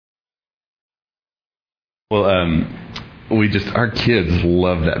Well, our kids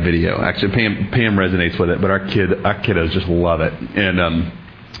love that video. Actually, Pam resonates with it, but our kiddos just love it. And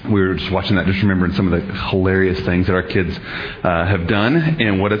we were just watching that, just remembering some of the hilarious things that our kids have done,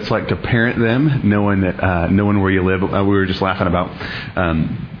 and what it's like to parent them, knowing where you live. We were just laughing about.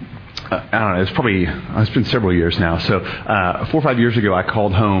 I don't know, it's been several years now. So 4 or 5 years ago, I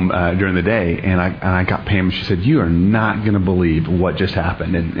called home during the day, and I got Pam, and she said, "You are not going to believe what just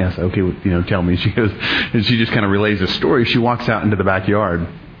happened." And I said, "Okay, well, tell me." She goes, and she just kind of relays the story. She walks out into the backyard.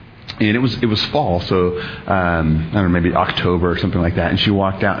 And it was fall, so I don't know, maybe October or something like that. And she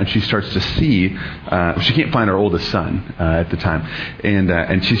walked out, and she starts to see. She can't find her oldest son at the time,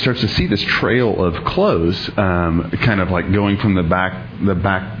 and she starts to see this trail of clothes, kind of like going from the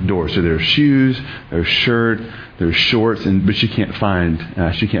back door. So there's shoes, there's shirt, there's shorts, but she can't find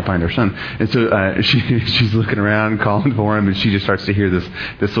her son. And so she's looking around, calling for him, and she just starts to hear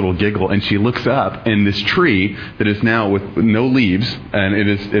this little giggle, and she looks up, and this tree that is now with no leaves, and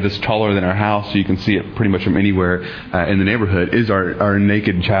it is taller than our house, so you can see it pretty much from anywhere in the neighborhood, is our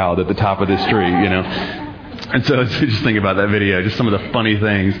naked child at the top of this tree, And so just think about that video, just some of the funny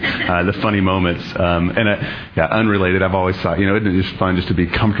things, the funny moments. Unrelated, I've always thought, isn't it just fun just to be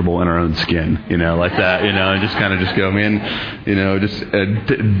comfortable in our own skin, like that, and just kind of just go, man,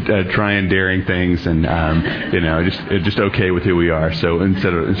 trying daring things, and, just okay with who we are. So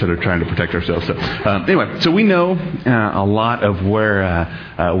instead of trying to protect ourselves. So anyway, so we know a lot of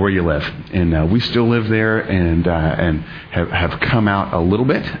where you live, and we still live there, and have come out a little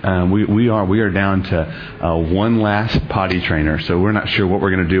bit. We are down to one last potty trainer, so we're not sure what we're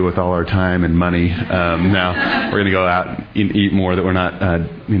going to do with all our time and money. Now we're going to go out and eat more, that we're not,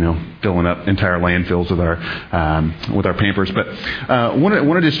 filling up entire landfills with our Pampers. But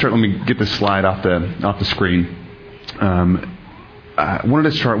wanted to start. Let me get this slide off the screen. I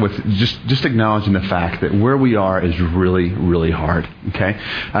wanted to start with just acknowledging the fact that where we are is really, really hard. Okay,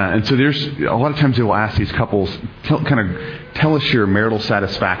 and so there's a lot of times they will ask these couples, tell us your marital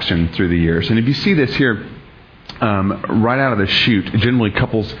satisfaction through the years, and if you see this here. Right out of the chute, generally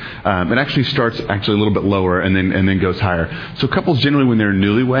couples, it actually starts a little bit lower and then goes higher. So couples generally, when they're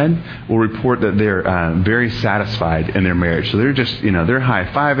newlywed, will report that they're very satisfied in their marriage. So they're just, they're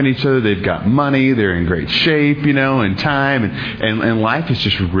high-fiving each other. They've got money. They're in great shape, and time, and life is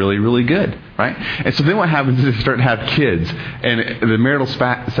just really, really good. Right? And so then what happens is they start to have kids, and the marital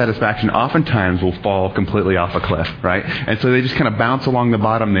satisfaction oftentimes will fall completely off a cliff, right? And so they just kind of bounce along the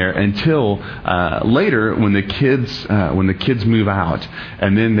bottom there until later when the kids move out,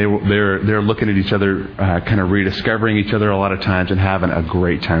 and then they're looking at each other, kind of rediscovering each other a lot of times and having a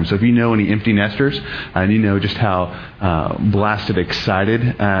great time. So if you know any empty nesters, and you know just how blasted excited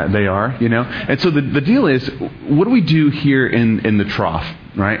they are, And so the deal is, what do we do here in the trough?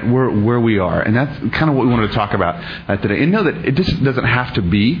 Right, where we are, and that's kind of what we wanted to talk about today. And know that it just doesn't have to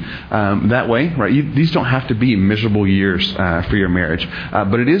be that way, right? These don't have to be miserable years for your marriage,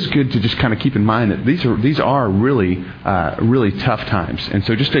 but it is good to just kind of keep in mind that these are really really tough times, and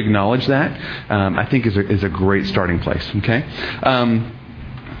so just to acknowledge that, I think is a great starting place. Okay,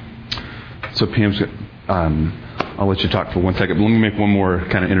 so Pam's. I'll let you talk for 1 second, but let me make one more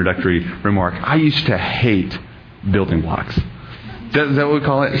kind of introductory remark. I used to hate building blocks. Is that what we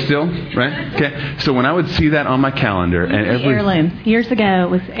call it still? Right? Okay. So when I would see that on my calendar, and heirlooms. Years ago, it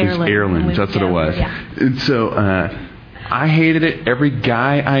was heirlooms. Heirlooms. That's what it was. Yeah. And so I hated it. Every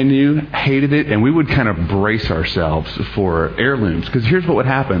guy I knew hated it, and we would kind of brace ourselves for heirlooms. Because here's what would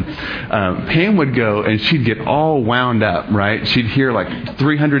happen. Pam would go, and she'd get all wound up, right? She'd hear like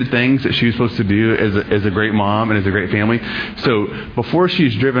 300 things that she was supposed to do as a great mom and as a great family. So before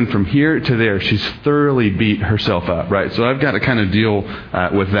she's driven from here to there, she's thoroughly beat herself up, right? So I've got to kind of deal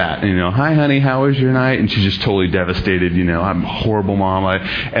with that. Hi, honey, how was your night? And she's just totally devastated. I'm a horrible mom.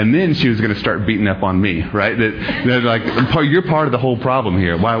 And then she was going to start beating up on me, right? That like, you're part of the whole problem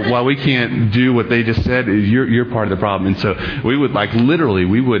here. Why we can't do what they just said is you're part of the problem. And so we would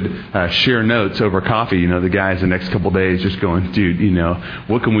we would share notes over coffee. The guys the next couple of days just going, dude,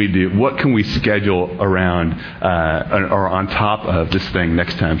 what can we do? What can we schedule around or on top of this thing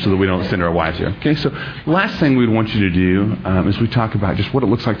next time so that we don't send our wives here? Okay, so last thing we'd want you to do as we talk about just what it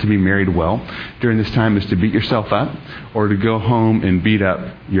looks like to be married well during this time is to beat yourself up or to go home and beat up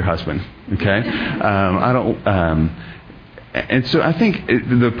your husband. Okay, And so I think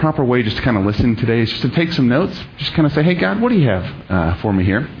the proper way just to kind of listen today is just to take some notes. Just kind of say, hey, God, what do you have for me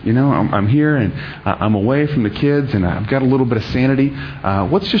here? I'm here and I'm away from the kids and I've got a little bit of sanity.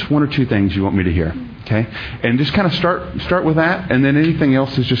 What's just one or two things you want me to hear? Okay? And just kind of start with that. And then anything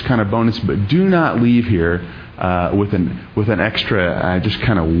else is just kind of bonus. But do not leave here with an extra just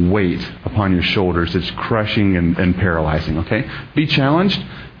kind of weight upon your shoulders that's crushing and paralyzing. Okay, be challenged.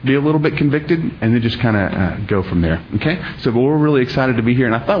 Be a little bit convicted, and then just kind of go from there. Okay? So we're really excited to be here,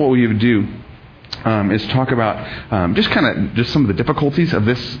 and I thought what we would do is talk about just some of the difficulties of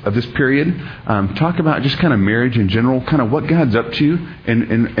this period. Talk about just kind of marriage in general, kind of what God's up to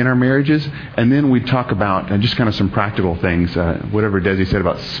in our marriages, and then we talk about just kind of some practical things. Whatever Desi said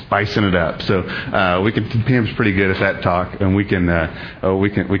about spicing it up. So Pam's pretty good at that talk, and we can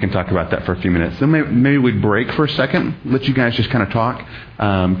talk about that for a few minutes. Then maybe we'd break for a second, let you guys just kind of talk,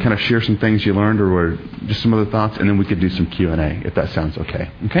 kind of share some things you learned or just some other thoughts, and then we could do some Q&A if that sounds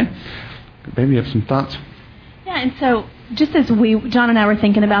okay. Okay. Baby, you have some thoughts? Yeah, and so just as John and I were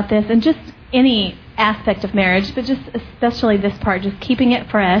thinking about this, and just any aspect of marriage, but just especially this part, just keeping it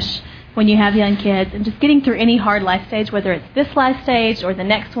fresh when you have young kids, and just getting through any hard life stage, whether it's this life stage or the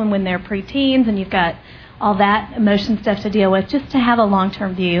next one when they're preteens and you've got all that emotion stuff to deal with, just to have a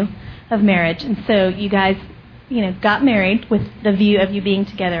long-term view of marriage. And so you guys, got married with the view of you being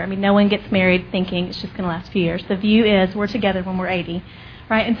together. I mean, no one gets married thinking it's just going to last a few years. The view is we're together when we're 80.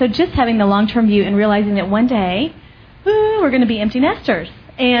 Right? And so just having the long-term view and realizing that one day, we're going to be empty nesters.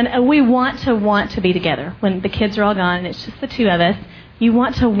 And we want to be together when the kids are all gone and it's just the two of us. You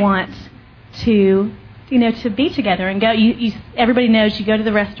want to be together and go. Everybody knows you go to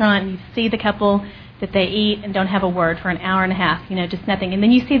the restaurant and you see the couple that they eat and don't have a word for an hour and a half, just nothing. And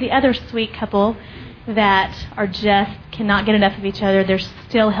then you see the other sweet couple that are just cannot get enough of each other. They're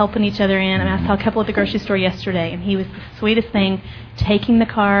still helping each other in. I saw a couple at the grocery store yesterday, and he was the sweetest thing, taking the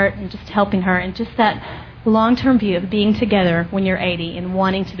cart and just helping her, and just that long-term view of being together when you're 80 and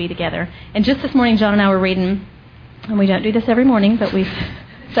wanting to be together. And just this morning, John and I were reading, and we don't do this every morning, but we're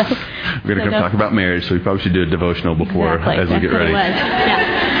going to talk about marriage, so we probably should do a devotional before as we get ready.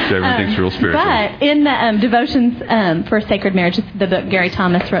 So everything's real spiritual. But in the devotions for Sacred Marriage, the book Gary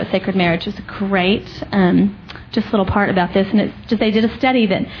Thomas wrote, Sacred Marriage, is a great just little part about this. And it's just they did a study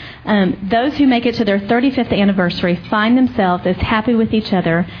that those who make it to their 35th anniversary find themselves as happy with each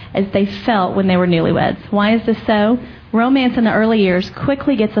other as they felt when they were newlyweds. Why is this so? Romance in the early years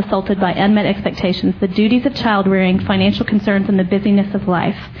quickly gets assaulted by unmet expectations, the duties of child-rearing, financial concerns, and the busyness of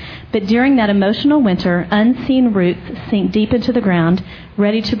life. But during that emotional winter, unseen roots sink deep into the ground,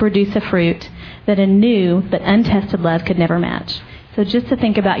 ready to produce a fruit that a new but untested love could never match. So just to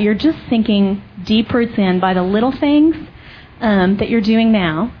think about, you're just sinking deep roots in by the little things that you're doing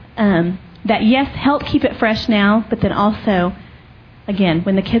now, that, yes, help keep it fresh now, but then also, again,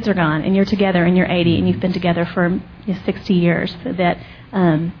 when the kids are gone and you're together and you're 80 and you've been together for 60 years, that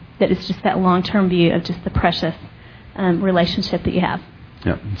it's just that long-term view of just the precious relationship that you have.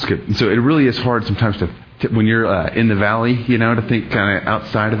 Yeah, that's good. So it really is hard sometimes to when you're in the valley, to think kind of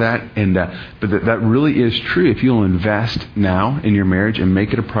outside of that. And but that really is true. If you'll invest now in your marriage and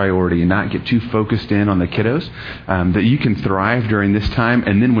make it a priority and not get too focused in on the kiddos, that you can thrive during this time.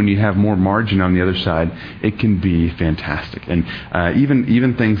 And then when you have more margin on the other side, it can be fantastic. And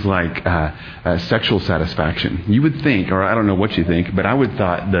even things like sexual satisfaction. You would think, or I don't know what you think, but I would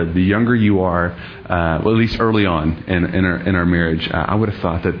thought that the younger you are, well, at least early on in our marriage, I would have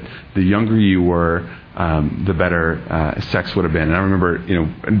thought that the younger you were, the better sex would have been. And I remember,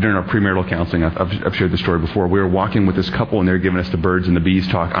 during our premarital counseling, I've shared the story before. We were walking with this couple, and they were giving us the birds and the bees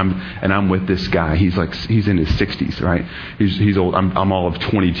talk. I'm with this guy. He's in his 60s, right? He's old. I'm all of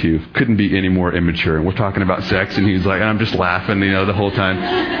 22. Couldn't be any more immature. And we're talking about sex, and he's like, I'm just laughing, the whole time.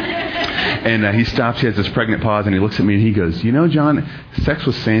 And he stops. He has this pregnant pause, and he looks at me, and he goes, John, sex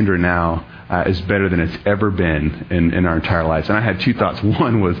with Sandra now is better than it's ever been in our entire lives. And I had two thoughts.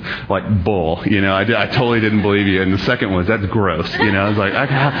 One was like, bull, I totally didn't believe you. And the second was, that's gross. I was like,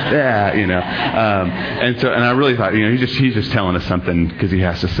 and I really thought, he's just telling us something because he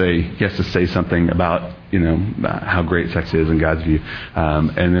has to say something about, how great sex is in God's view.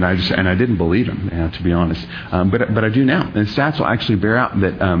 And then I didn't believe him, to be honest. But I do now. And stats will actually bear out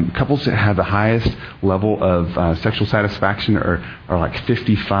that couples that have the highest level of sexual satisfaction are like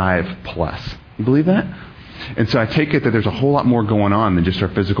 55 plus. You believe that? And so I take it that there's a whole lot more going on than just our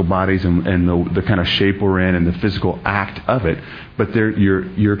physical bodies and the kind of shape we're in and the physical act of it. But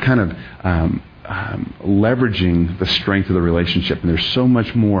you're kind of leveraging the strength of the relationship. And there's so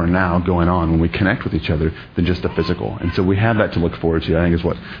much more now going on when we connect with each other than just the physical. And so we have that to look forward to. I think is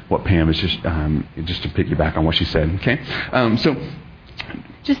what Pam is just to piggyback on what she said. Okay, so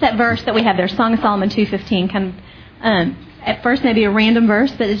just that verse that we have there, Song of Solomon 2:15, kind of. At first, maybe a random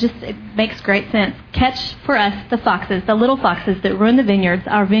verse, but it makes great sense. Catch for us the little foxes that ruin the vineyards,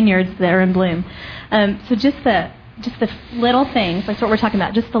 our vineyards that are in bloom. So just the just the little things, that's what we're talking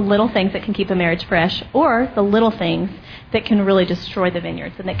about, just the little things that can keep a marriage fresh, or the little things that can really destroy the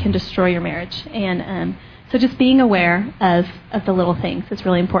vineyards and that can destroy your marriage. And so just being aware of the little things is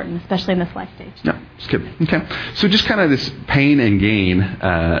really important, especially in this life stage. Yeah, it's good. Okay. So just kind of this pain and gain,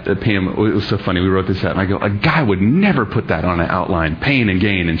 Pam, it was so funny. We wrote this out, and I go, a guy would never put that on an outline, pain and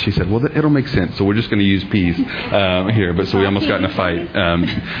gain. And she said, well, it'll make sense. So we're just going to use P's here. But so we almost got in a fight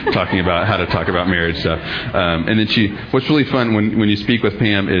talking about how to talk about marriage stuff. And then what's really fun when you speak with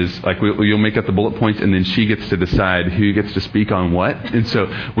Pam is like you'll make up the bullet points, and then she gets to decide who gets to speak on what. And so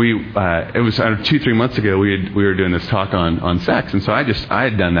it was 2-3 months ago, we were doing this talk on sex, and so I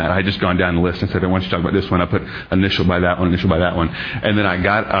had done that. I had just gone down the list and said, I want you to talk about this one. I put initial by that one, and then I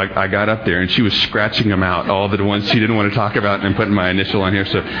got up there, and she was scratching them out, all the ones she didn't want to talk about, and putting my initial on here.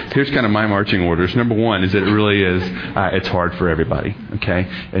 So here's kind of my marching orders. Number one is that it really is it's hard for everybody, okay,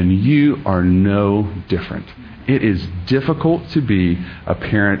 and you are no different. It is difficult to be a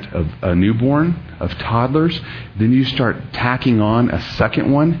parent of a newborn, of toddlers. Then you start tacking on a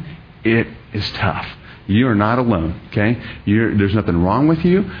second one. It is tough. You are not alone, okay? There's nothing wrong with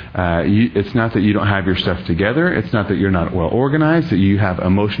you. It's not that you don't have your stuff together. It's not that you're not well organized, that you have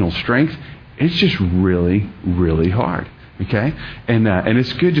emotional strength. It's just really, really hard, okay? And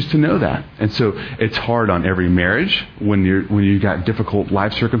it's good just to know that. And so it's hard on every marriage when you've got difficult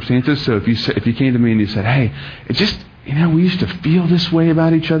life circumstances. So if you came to me and you said, hey, it just, we used to feel this way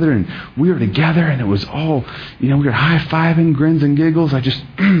about each other, and we were together, and it was all, we were high-fiving, grins and giggles. We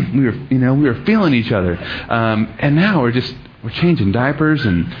were feeling each other. And now we're changing diapers,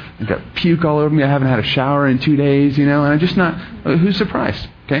 and I've got puke all over me. I haven't had a shower in 2 days, and I'm just not, who's surprised?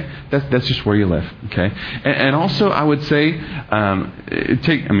 Okay? That's just where you live. Okay? And also, I would say, I'm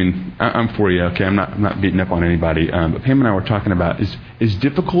for you, okay? I'm not beating up on anybody. But Pam and I were talking about, as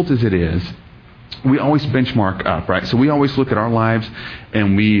difficult as it is, we always benchmark up, right? So we always look at our lives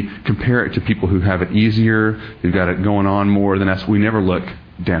and we compare it to people who have it easier, who've got it going on more than us. We never look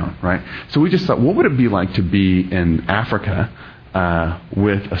down, right? So we just thought, what would it be like to be in Africa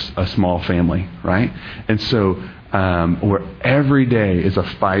with a small family, right? And so where every day is a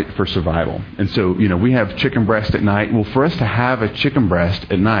fight for survival. And so, we have chicken breast at night. Well, for us to have a chicken breast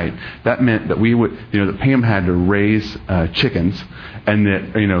at night, that meant that we would, that Pam had to raise chickens, and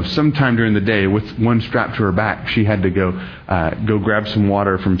that, sometime during the day with one strapped to her back, she had to go grab some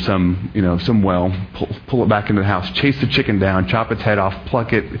water from some well, pull it back into the house, chase the chicken down, chop its head off,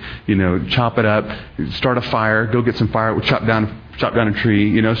 pluck it, chop it up, start a fire, go get some fire, chop down a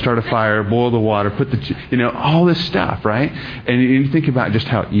tree, start a fire, boil the water, put all this stuff, right? And you think about just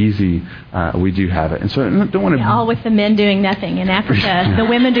how easy we do have it. And so I don't want to... all with the men doing nothing. In Africa, the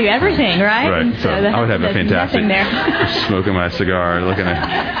women do everything, right? Right. And so I would have a fantastic... smoking my cigar,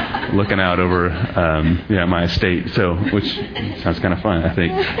 looking out over my estate, which sounds kind of fun, I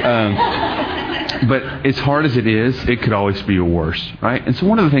think. But as hard as it is, it could always be worse, right? And so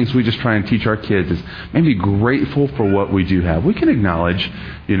one of the things we just try and teach our kids is maybe grateful for what we do have. We can acknowledge,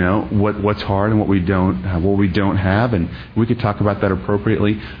 what's hard and what we don't have, and we could talk about that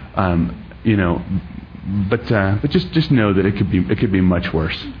appropriately, But just know that it could be much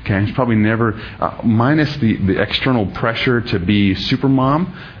worse. Okay, it's probably never minus the external pressure to be super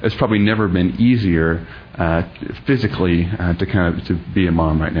mom. It's probably never been easier physically to be a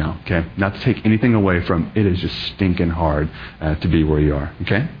mom right now. Okay, not to take anything away from it is just stinking hard to be where you are.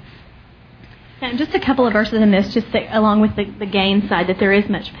 Okay. And just a couple of verses in this, just along with the gain side, that there is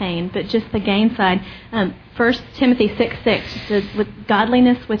much pain, but just the gain side. 1 Timothy 6:6 says, "With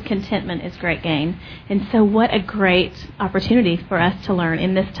godliness with contentment is great gain." And so what a great opportunity for us to learn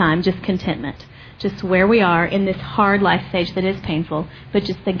in this time, just contentment. Just where we are in this hard life stage that is painful, but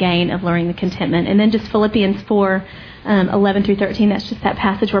just the gain of learning the contentment. And then just Philippians 4:11 through 13, that's just that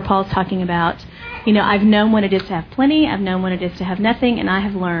passage where Paul's talking about, I've known what it is to have plenty, I've known what it is to have nothing, and I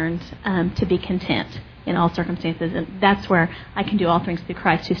have learned to be content in all circumstances. And that's where I can do all things through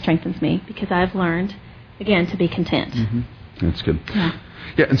Christ who strengthens me, because I've learned, again, to be content. Mm-hmm. That's good. Yeah.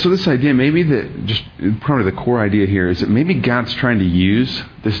 Yeah, and so this idea, maybe just probably the core idea here is that maybe God's trying to use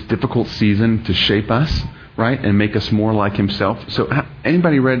this difficult season to shape us, right, and make us more like Himself. So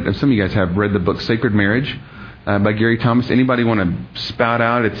anybody some of you guys have read the book Sacred Marriage by Gary Thomas? Anybody want to spout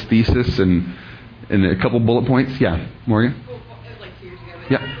out its thesis and a couple bullet points? Yeah, Morgan? Well, it was like 2 years ago.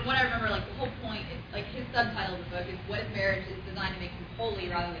 But yeah. What I remember, the whole point is, his subtitle of the book is "What If Marriage is Designed to Make You Holy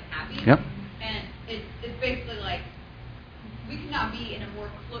Rather Than Happy?" Yep. And it's basically we cannot be in a more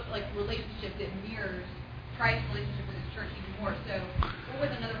relationship that mirrors Christ's relationship with His church even more. So we're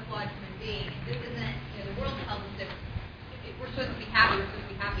with another flawed human being. This isn't, the world tells us that if we're supposed to be happy, we're supposed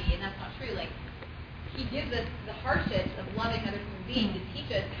to be happy, and that's not true. He gives us the hard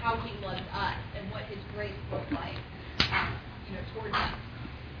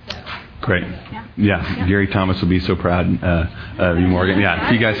Great. Yeah. Gary Thomas will be so proud of you, Morgan.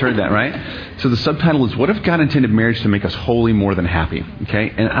 Yeah, you guys heard that, right? So the subtitle is, what if God intended marriage to make us holy more than happy?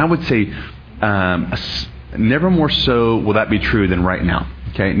 Okay? And I would say never more so will that be true than right now.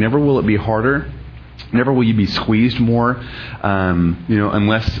 Okay? Never will it be harder. Never will you be squeezed more,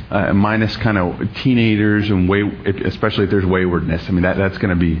 unless minus kind of teenagers and especially if there's waywardness. I mean,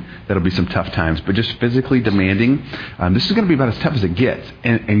 that'll be some tough times. But just physically demanding, this is going to be about as tough as it gets.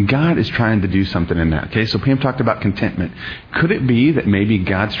 And God is trying to do something in that. Okay, so Pam talked about contentment. Could it be that maybe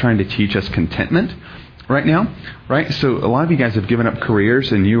God's trying to teach us contentment right now? Right? So a lot of you guys have given up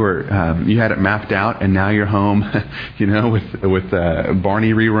careers and you had it mapped out, and now you're home, with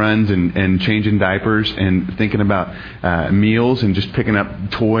Barney reruns and changing diapers and thinking about meals and just picking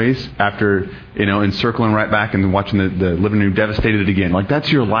up toys after, and circling right back and watching the living room devastated again. Like, that's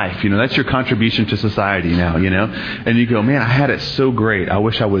your life, that's your contribution to society now, and you go, man, I had it so great. I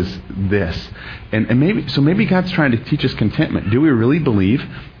wish I was this. And maybe God's trying to teach us contentment. Do we really believe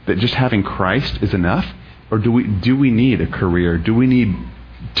that just having Christ is enough? Or do we need a career? Do we need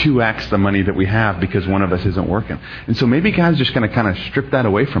 2x the money that we have because one of us isn't working? And so maybe God's just going to kind of strip that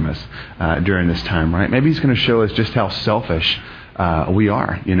away from us during this time, right? Maybe He's going to show us just how selfish we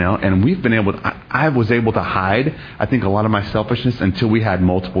are, And we've been able to, I was able to hide, I think, a lot of my selfishness until we had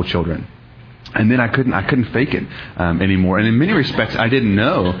multiple children. And then I couldn't fake it anymore. And in many respects, I didn't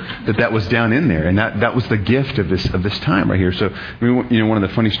know that was down in there. And that was the gift of this time right here. So, one of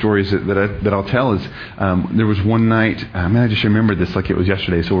the funny stories that I'll tell is there was one night. I just remember this like it was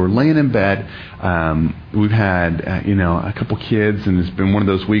yesterday. So we're laying in bed. We've had a couple kids, and it's been one of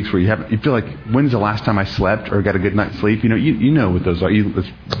those weeks where you feel like, when's the last time I slept or got a good night's sleep? You know what those are.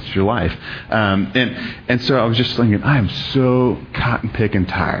 It's your life. And so I was just thinking, I am so cotton picking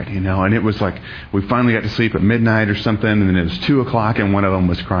tired, And it was like, we finally got to sleep at midnight or something, and then it was 2:00, and one of them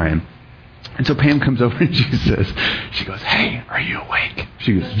was crying. And so Pam comes over and she goes, "Hey, are you awake?"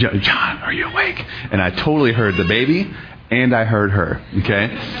 She goes, "John, are you awake?" And I totally heard the baby, and I heard her, okay?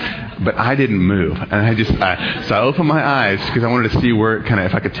 But I didn't move. And so I opened my eyes because I wanted to see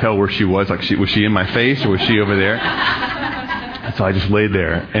if I could tell where she was. Like, was she in my face or was she over there? So I just laid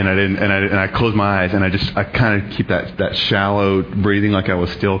there, and I closed my eyes, and I kind of keep that shallow breathing, like I was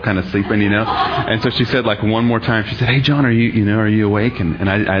still kind of sleeping, And so she said, like, one more time, she said, "Hey, John, are you awake?" And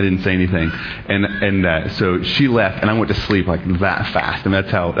I didn't say anything, and so she left, and I went to sleep like that fast, and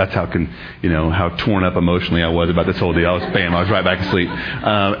that's how how torn up emotionally I was about this whole deal. I was right back asleep,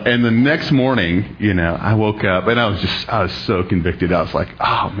 and the next morning, I woke up, and I was so convicted. I was like,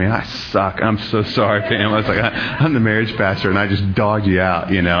 "Oh man, I suck. I'm so sorry, Pam." I was like, "I'm the marriage pastor, and I just dogged you out, I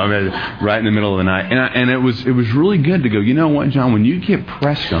mean, right in the middle of the night." And it was really good to go, you know what, John, when you get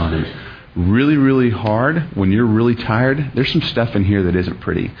pressed on it really, really hard, when you're really tired, there's some stuff in here that isn't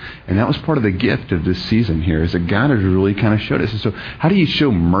pretty. And that was part of the gift of this season here, is that God has really kind of showed us. And so how do you show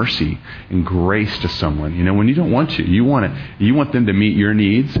mercy and grace to someone? When you don't want to, you want them to meet your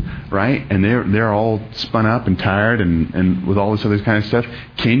needs, right? And they're all spun up and tired and with all this other kind of stuff.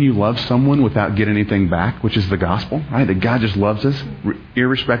 Can you love someone without getting anything back, which is the gospel, right? That God just loves us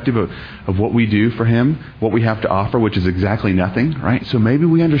irrespective of what we do for Him, what we have to offer, which is exactly nothing, right? So maybe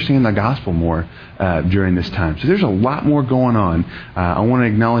we understand the gospel more during this time. So there's a lot more going on. I want to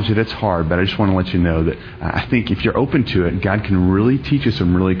acknowledge that it's hard, but I just want to let you know that I think if you're open to it, God can really teach you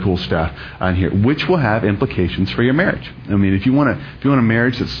some really cool stuff on here, which will have implications for your marriage. I mean, if you want a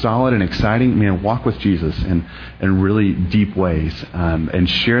marriage that's solid and exciting, man, walk with Jesus in really deep ways, and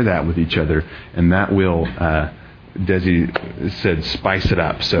share that with each other, and that will. Desi said, spice it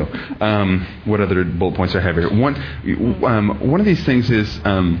up. So, what other bullet points I have here? One of these things is.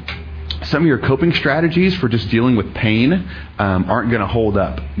 Some of your coping strategies for just dealing with pain aren't going to hold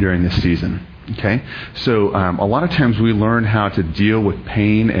up during this season. Okay, so a lot of times we learn how to deal with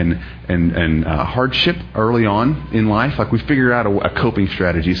pain and hardship early on in life. Like, we figure out a coping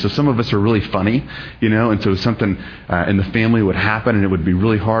strategy. So some of us are really funny, and so something in the family would happen and it would be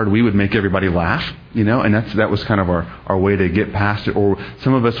really hard. We would make everybody laugh, and that was kind of our way to get past it. Or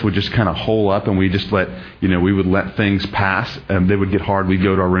some of us would just kind of hole up and we just we would let things pass. They would get hard. We'd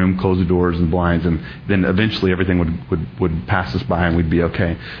go to our room, close the doors and blinds, and then eventually everything would pass us by and we'd be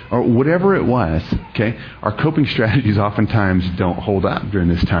okay. Or whatever it was, okay? Our coping strategies oftentimes don't hold up during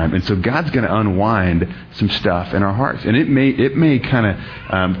this time. And so God's going to unwind some stuff in our hearts. And it may kind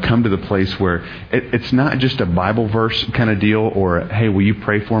of come to the place where it's not just a Bible verse kind of deal, or, hey, will you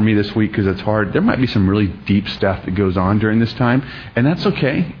pray for me this week because it's hard? There might be some really deep stuff that goes on during this time, and that's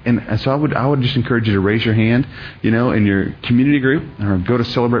okay. And so I would just encourage you to raise your hand, in your community group, or go to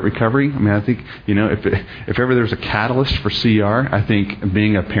Celebrate Recovery. I mean, I think, if ever there's a catalyst for CR, I think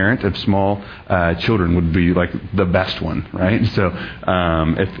being a parent of small children would be like the best one, right? So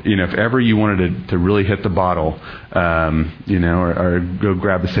if ever you wanted to really hit the bottle, or go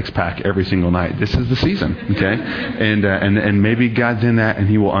grab a 6-pack every single night, this is the season, okay? And maybe God's in that, and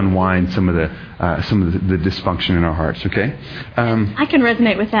He will unwind some of the dysfunction in our hearts, okay? I can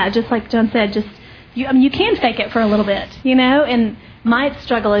resonate with that. Just like John said, you can fake it for a little bit, and my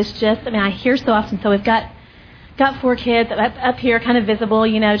struggle is I hear so often, so we've got 4 kids up here, kind of visible,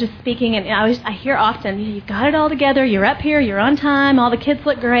 just speaking, and I hear often, you got it all together, you're up here, you're on time, all the kids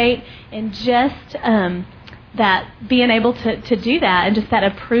look great, and just that being able to do that, and just that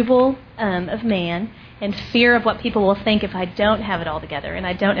approval of man, and fear of what people will think if I don't have it all together and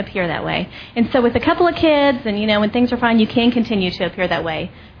I don't appear that way. And so with a couple of kids, and when things are fine, you can continue to appear that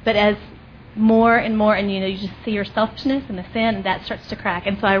way, but as more and more, and you just see your selfishness and the sin, and that starts to crack.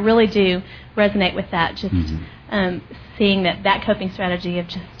 And so I really do resonate with that, just seeing that coping strategy of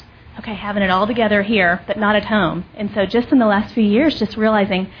just, okay, having it all together here, but not at home. And so just in the last few years, just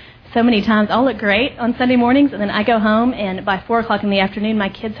realizing so many times I'll look great on Sunday mornings, and then I go home, and by 4 o'clock in the afternoon, my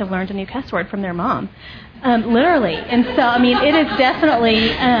kids have learned a new cuss word from their mom, literally. And so, it has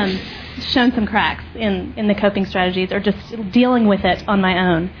definitely shown some cracks in the coping strategies, or just dealing with it on my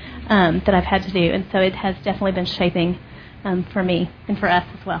own, that I've had to do. And so it has definitely been shaping for me and for us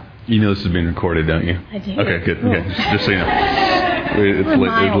as well. You know this is being recorded, don't you? I do. Okay, good. Okay, just so you know.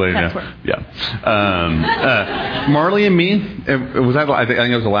 It's late now. Yeah. Marley and Me, was that? I think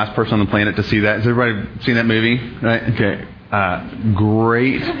I was the last person on the planet to see that. Has everybody seen that movie? Right? Okay.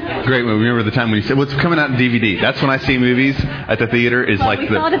 Great movie. Remember the time when you said, "What's coming out in DVD?" That's when I see movies at the theater. Is like we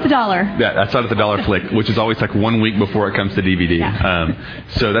saw it at the dollar. Yeah, I saw it at the Dollar Flick, which is always like 1 week before it comes to DVD. Yeah.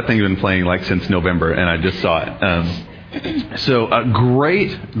 So that thing's been playing like since November, and I just saw it. So a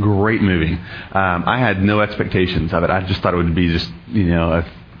great movie. I had no expectations of it. I just thought it would be just a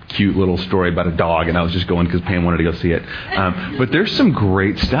cute little story about a dog, and I was just going because Pam wanted to go see it. But there's some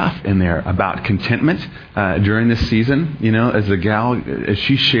great stuff in there about contentment during this season. As the gal, as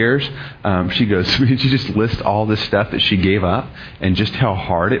she shares, she just lists all this stuff that she gave up, and just how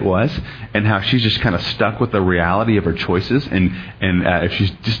hard it was, and how she's just kind of stuck with the reality of her choices, and if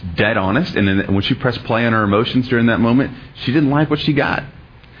she's just dead honest. And then when she pressed play on her emotions during that moment, she didn't like what she got.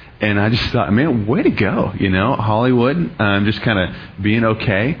 And I just thought, man, way to go, Hollywood, just kind of being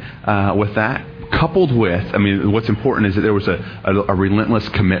okay with that. Coupled with, what's important is that there was a relentless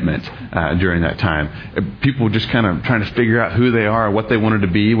commitment during that time. People just kind of trying to figure out who they are, what they wanted to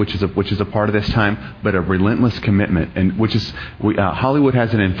be, which is a part of this time, but a relentless commitment, and Hollywood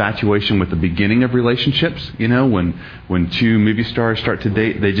has an infatuation with the beginning of relationships. When 2 movie stars start to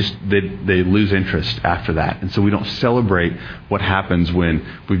date, they lose interest after that, and so we don't celebrate what happens when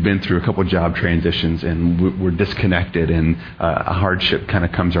we've been through a couple of job transitions and we're disconnected, and a hardship kind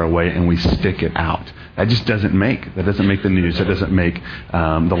of comes our way, and we stick it out. That just doesn't make the news. That doesn't make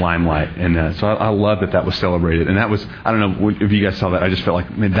the limelight. And so I love that was celebrated. And that was, I don't know if you guys saw that. I just felt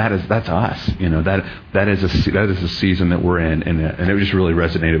like, man, that's us. That is a season that we're in, and it just really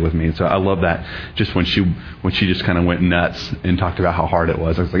resonated with me. And so I love that. Just when she just kind of went nuts and talked about how hard it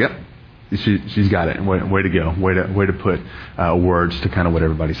was, I was like, yep. She's got it. Way to go. Way to put words to kind of what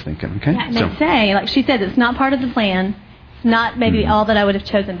everybody's thinking. Okay. Yeah, and they say, like she said, it's not part of the plan. It's not maybe all that I would have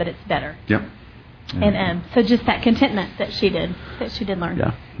chosen, but it's better. Yep. And so just that contentment that she did learn.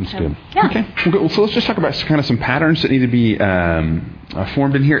 Yeah, that's good. Yeah. Okay. Well, so let's just talk about kind of some patterns that need to be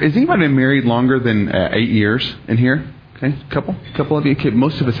formed in here. Is anybody been married longer than 8 years in here? Okay, couple of you. Okay,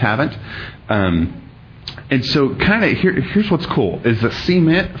 most of us haven't. And so kind of here's what's cool is that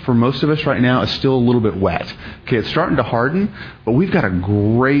cement for most of us right now is still a little bit wet. Okay, it's starting to harden, but we've got a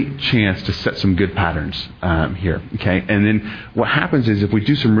great chance to set some good patterns here. Okay, and then what happens is if we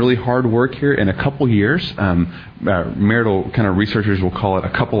do some really hard work here in a couple years, marital kind of researchers will call it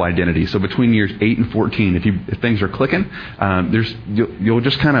a couple identity. So between years 8 and 14, if things are clicking, you'll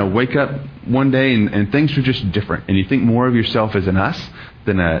just kind of wake up one day and things are just different, and you think more of yourself as an us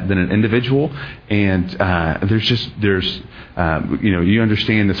than an individual, and you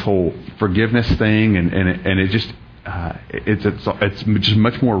understand this whole forgiveness thing, and it just it's just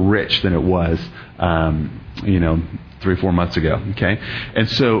much more rich than it was 3-4 months ago, okay? And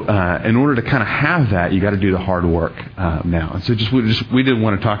so in order to kind of have that, you got to do the hard work now. And so we didn't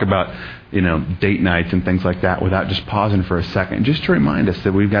want to talk about, date nights and things like that without just pausing for a second, just to remind us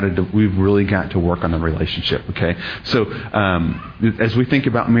that we've really got to work on the relationship, okay? So as we think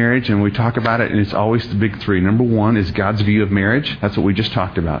about marriage and we talk about it, and it's always the big three. Number one is God's view of marriage. That's what we just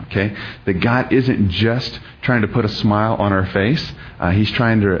talked about, okay? That God isn't just trying to put a smile on our face. He's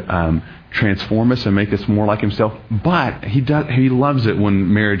trying to transform us and make us more like himself, but he loves it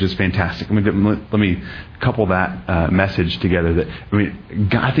when marriage is fantastic. Let me couple that message together.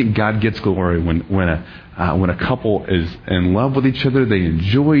 I think God gets glory when a couple is in love with each other, they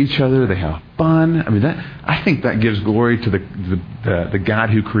enjoy each other, they have fun. I think that gives glory to the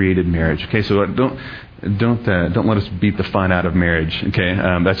God who created marriage. Okay, so don't let us beat the fun out of marriage. Okay,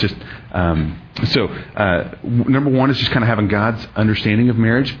 that's just number one is just kind of having God's understanding of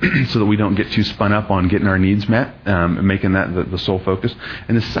marriage, so that we don't get too spun up on getting our needs met, and making that the sole focus.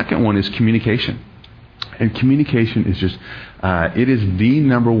 And the second one is communication. And communication is just, it is the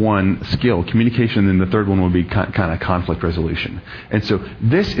number one skill. Communication, and then the third one would be kind of conflict resolution. And so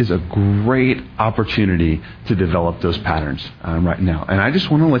this is a great opportunity to develop those patterns right now. And I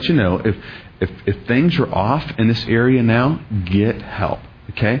just want to let you know, if things are off in this area now, get help.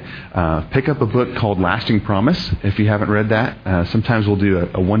 Okay, pick up a book called Lasting Promise if you haven't read that. Sometimes we'll do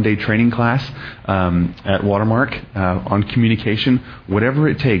a one-day training class at Watermark on communication. Whatever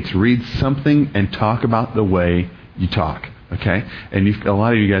it takes, read something and talk about the way you talk. Okay, and a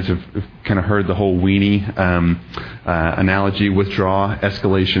lot of you guys have kind of heard the whole weenie analogy: withdraw,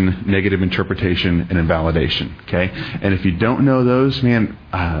 escalation, negative interpretation, and invalidation. Okay, and if you don't know those, man,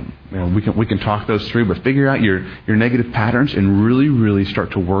 we can talk those through, but figure out your negative patterns and really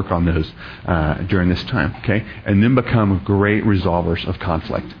start to work on those during this time. Okay, and then become great resolvers of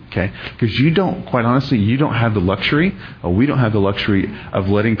conflict. Okay, because quite honestly, you don't have the luxury, or we don't have the luxury of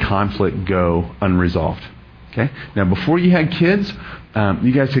letting conflict go unresolved. Okay. Now, before you had kids,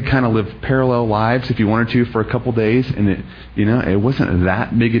 you guys could kind of live parallel lives if you wanted to for a couple days, and it wasn't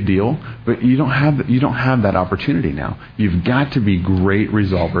that big a deal. But you don't have that opportunity now. You've got to be great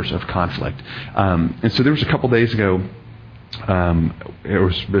resolvers of conflict. And so there was a couple days ago. I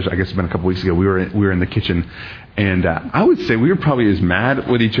guess it's been a couple weeks ago. We were in the kitchen, and I would say we were probably as mad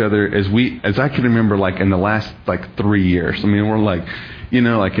with each other as I can remember, like in the last 3 years. We're like.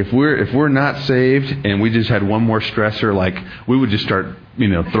 If we're not saved and we just had one more stressor, we would just start,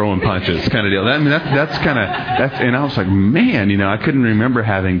 throwing punches kind of deal. And I was like, man, I couldn't remember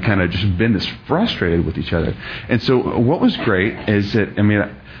having kind of just been this frustrated with each other. And so what was great is that,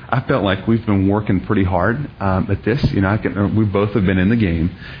 I felt like we've been working pretty hard at this. We both have been in the game.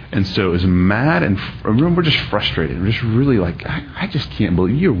 And so it was mad and we're just frustrated. We're just really I just can't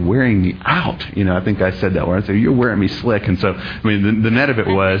believe you're wearing me out. I think I said that word. I said, you're wearing me slick. And so, the net of it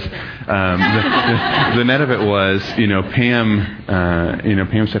was,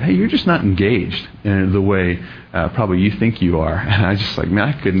 Pam said, hey, you're just not engaged in the way probably you think you are. And I was just man,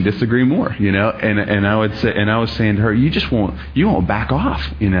 I couldn't disagree more, and I was saying to her, you won't back off,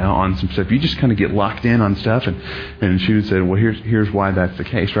 on some stuff. You just kind of get locked in on stuff. And she would say, well, here's why that's the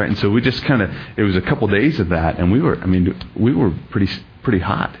case, right? And so we just it was a couple days of that, and we were pretty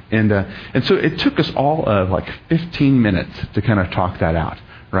hot. And so it took us all of 15 minutes to kind of talk that out,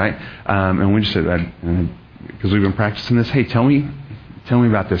 right? And we just said, because we've been practicing this, hey, tell me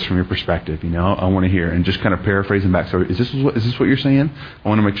about this from your perspective. I want to hear, and just kind of paraphrasing back. So is this what you're saying? I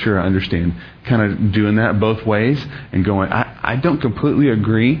want to make sure I understand. Kind of doing that both ways and going, I don't completely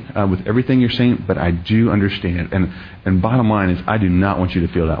agree with everything you're saying, but I do understand. And bottom line is, I do not want you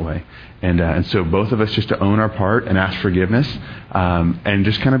to feel that way. And so both of us just to own our part and ask forgiveness, and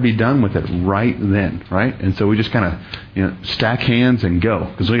just kind of be done with it right then, right? And so we just kind of, stack hands and go,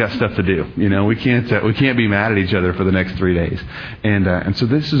 because we got stuff to do. We can't be mad at each other for the next 3 days. And so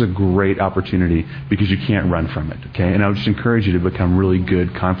this is a great opportunity because you can't run from it, okay? And I would just encourage you to become really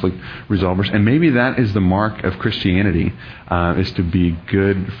good conflict resolvers. And maybe that is the mark of Christianity, is to be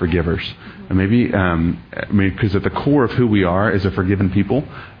good forgivers. And maybe, because at the core of who we are is a forgiven people,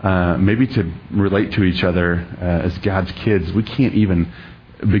 maybe to relate to each other as God's kids, we can't even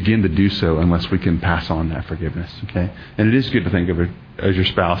begin to do so unless we can pass on that forgiveness, okay? And it is good to think of it as your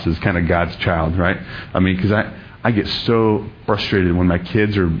spouse as kind of God's child, right? Because I get so frustrated when my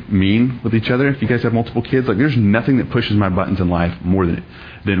kids are mean with each other. If you guys have multiple kids, there's nothing that pushes my buttons in life more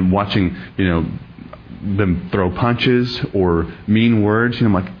than watching, them throw punches or mean words.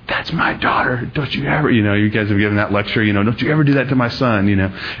 I'm like, that's my daughter. Don't you ever, you guys have given that lecture, don't you ever do that to my son,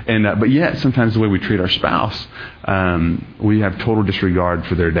 And, but yet sometimes the way we treat our spouse, we have total disregard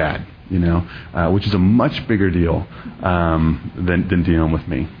for their dad. which is a much bigger deal than dealing with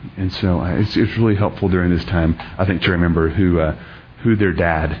me. And so it's really helpful during this time, I think, to remember who their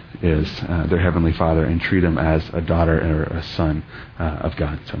dad is, their Heavenly Father, and treat them as a daughter or a son of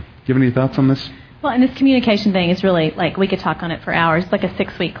God. So, do you have any thoughts on this? Well, and this communication thing is really, like, we could talk on it for hours. It's like a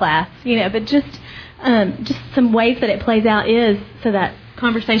 6-week class, but just some ways that it plays out is, so that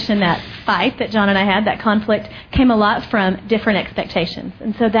conversation, that fight that John and I had, that conflict, came a lot from different expectations.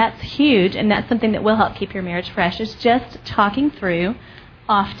 And so that's huge, and that's something that will help keep your marriage fresh, is just talking through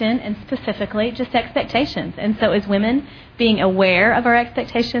often and specifically just expectations. And so as women, being aware of our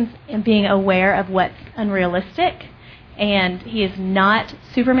expectations and being aware of what's unrealistic. And he is not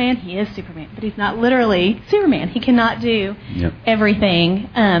Superman. He is Superman, but he's not literally Superman. He cannot do everything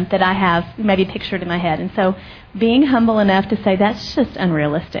that I have maybe pictured in my head. And so being humble enough to say that's just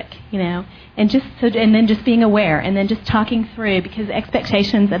unrealistic, and then just being aware, and then just talking through, because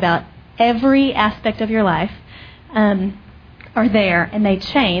expectations about every aspect of your life are there, and they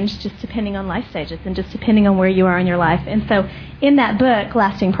change just depending on life stages and just depending on where you are in your life. And so in that book,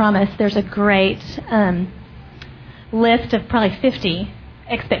 Lasting Promise, there's a great list of probably 50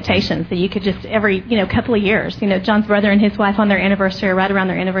 expectations that you could just every couple of years. John's brother and his wife on their anniversary, or right around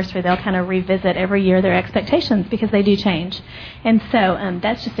their anniversary, they'll kind of revisit every year their expectations because they do change. And so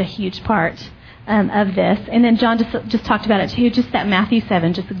that's just a huge part of this. And then John just talked about it too, just that Matthew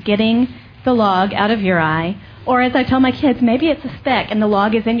 7, just getting the log out of your eye. Or as I tell my kids, maybe it's a speck and the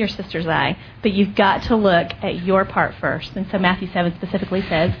log is in your sister's eye, but you've got to look at your part first. And so Matthew 7 specifically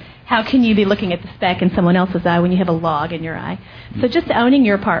says, how can you be looking at the speck in someone else's eye when you have a log in your eye? So just owning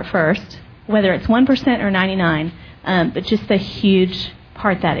your part first, whether it's 1% or 99, but just a huge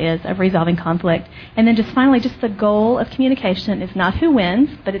part that is of resolving conflict. And then just finally, just the goal of communication is not who wins,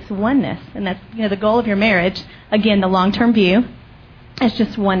 but it's oneness. And that's the goal of your marriage. Again, the long-term view is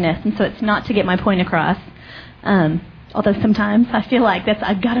just oneness. And so it's not to get my point across. Although sometimes I feel like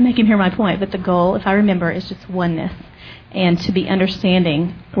I've got to make him hear my point. But the goal, if I remember, is just oneness. And to be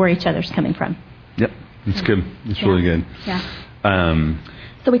understanding where each other's coming from. Yep, it's good. It's really good. Yeah.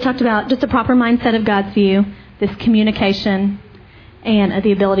 So we talked about just a proper mindset of God's view, this communication, and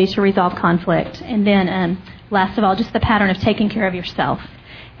the ability to resolve conflict. And then, last of all, just the pattern of taking care of yourself.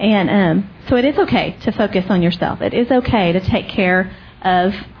 And so it is okay to focus on yourself. It is okay to take care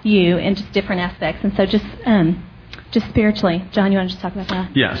of you in just different aspects. And so just spiritually. John, you want to just talk about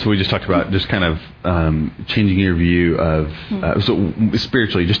that? Yeah, so we just talked about just kind of changing your view of, so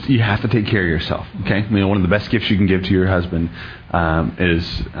spiritually, just you have to take care of yourself, okay? One of the best gifts you can give to your husband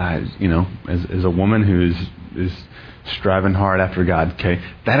is, as a woman who is striving hard after God, okay?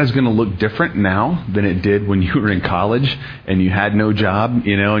 That is going to look different now than it did when you were in college and you had no job,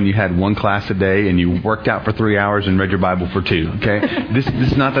 and you had one class a day and you worked out for 3 hours and read your Bible for 2, okay? This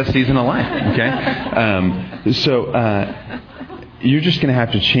is not that season of life, okay? So you're just going to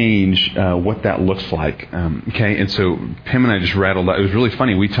have to change what that looks like, okay? And so Pam and I just rattled out. It was really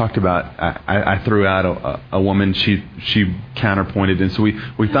funny. We talked about, I threw out a woman, she counterpointed, and so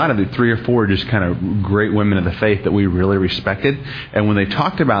we thought of the 3 or 4 just kind of great women of the faith that we really respected. And when they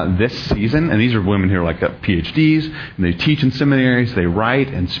talked about this season, and these are women who are like got PhDs, and they teach in seminaries, they write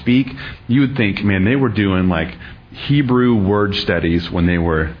and speak, you would think, man, they were doing like Hebrew word studies when they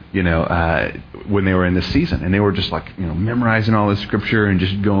were, when they were in this season, and they were just like, memorizing all this scripture and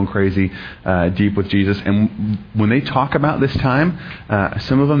just going crazy deep with Jesus. And when they talk about this time,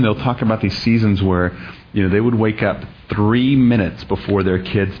 some of them, they'll talk about these seasons where, they would wake up 3 minutes before their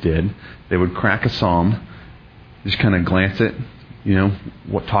kids did. They would crack a psalm, just kind of glance it,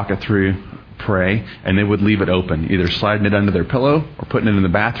 talk it through, pray, and they would leave it open, either sliding it under their pillow or putting it in the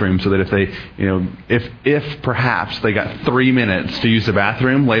bathroom, so that if they, if perhaps they got 3 minutes to use the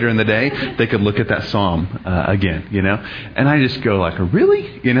bathroom later in the day, they could look at that psalm again, And I just go like,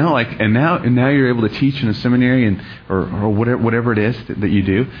 really, and now you're able to teach in a seminary and or whatever it is that you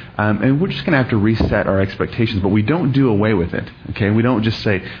do, and we're just going to have to reset our expectations, but we don't do away with it. Okay, we don't just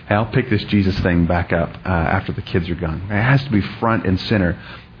say, hey, I'll pick this Jesus thing back up after the kids are gone. It has to be front and center.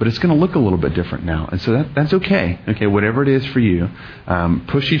 But it's going to look a little bit different now. And so that's okay. Okay, whatever it is for you.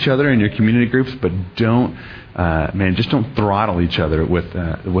 Push each other in your community groups, but just don't throttle each other with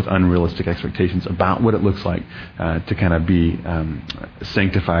unrealistic expectations about what it looks like to kind of be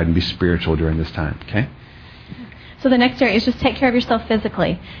sanctified and be spiritual during this time. Okay? So the next area is just take care of yourself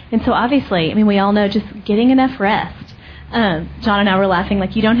physically. And so obviously, we all know just getting enough rest. John and I were laughing,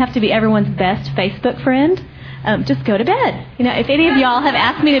 like, you don't have to be everyone's best Facebook friend. Just go to bed. If any of y'all have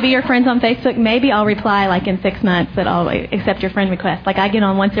asked me to be your friends on Facebook, maybe I'll reply like in 6 months that I'll accept your friend request. Like I get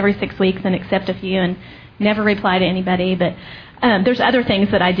on once every 6 weeks and accept a few and never reply to anybody. But There's other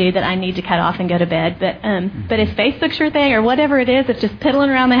things that I do that I need to cut off and go to bed. But if Facebook's your thing or whatever it is, if just piddling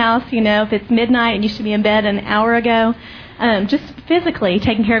around the house, if it's midnight and you should be in bed an hour ago, just physically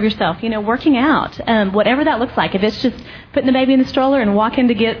taking care of yourself, working out, whatever that looks like. If it's just putting the baby in the stroller and walking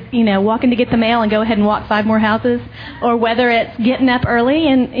to get the mail and go ahead and walk 5 more houses, or whether it's getting up early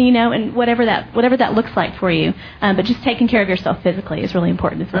and whatever that looks like for you. But just taking care of yourself physically is really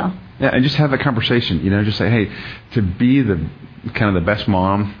important as well. Yeah, and just have a conversation. Just say, hey, to be the kind of the best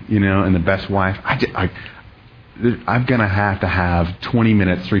mom, and the best wife, I'm gonna have to have 20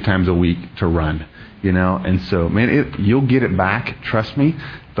 minutes 3 times a week to run. And so, man, you'll get it back, trust me,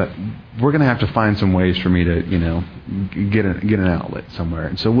 but we're going to have to find some ways for me to, get an outlet somewhere.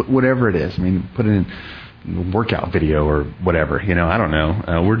 And so whatever it is, put it in workout video or whatever, I don't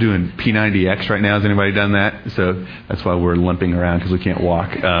know. We're doing P90X right now. Has anybody done that? So that's why we're limping around because we can't walk.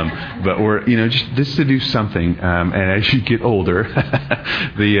 But we're, just to do something. And as you get older,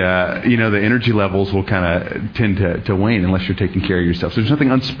 the energy levels will kind of tend to wane unless you're taking care of yourself. So there's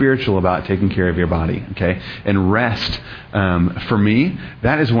nothing unspiritual about taking care of your body, okay? And rest, for me,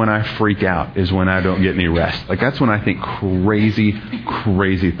 that is when I freak out, is when I don't get any rest. Like that's when I think crazy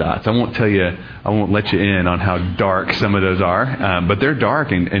thoughts. I won't let you in on how dark some of those are, but they're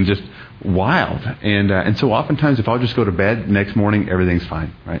dark and just wild. And so oftentimes if I'll just go to bed next morning, everything's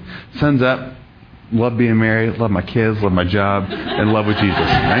fine, right? Sun's up, love being married, love my kids, love my job, and love with Jesus,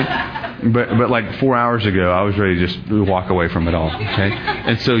 right? But like 4 hours ago, I was ready to just walk away from it all, okay?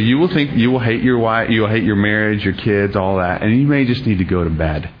 And so you will think you will hate your wife, you will hate your marriage, your kids, all that, and you may just need to go to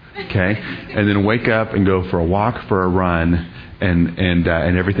bed, okay? And then wake up and go for a walk, for a run, and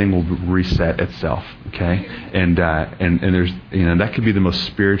everything will reset itself, okay? And there's that could be the most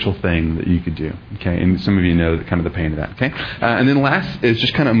spiritual thing that you could do, okay? And some of you know kind of the pain of that, okay? And then last is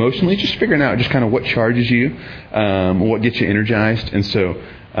just kind of emotionally, just figuring out just kind of what charges you, what gets you energized, and so.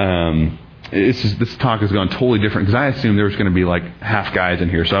 This talk has gone totally different because I assumed there was going to be like half guys in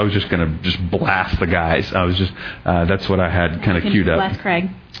here, so I was just going to just blast the guys. I was just that's what I had kind of queued up. Blast Craig.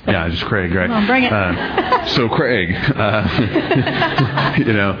 Yeah, just Craig, right? Come on, bring it. So Craig,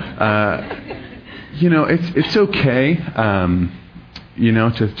 it's okay.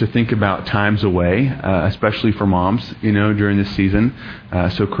 To think about times away, especially for moms, during this season.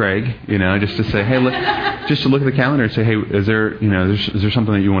 So Craig, just to say, hey, just to look at the calendar and say, hey, is there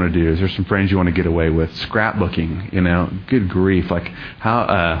something that you want to do? Is there some friends you want to get away with? Scrapbooking, good grief, like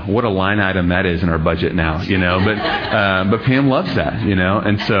how, what a line item that is in our budget now, but Pam loves that,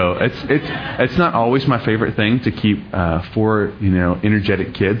 and so it's not always my favorite thing to keep, 4,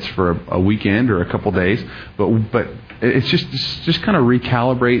 energetic kids for a weekend or a couple days, but it's just kind of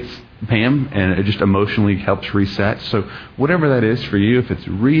recalibrates Pam, and it just emotionally helps reset. So whatever that is for you, if it's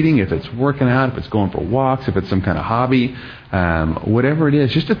reading, if it's working out, if it's going for walks, if it's some kind of hobby, whatever it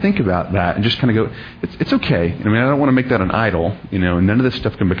is, just to think about that and just kind of go, it's okay. I don't want to make that an idol, and none of this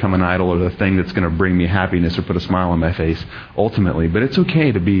stuff can become an idol or the thing that's going to bring me happiness or put a smile on my face ultimately. But it's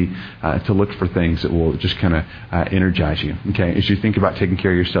okay to look for things that will just kind of energize you, okay, as you think about taking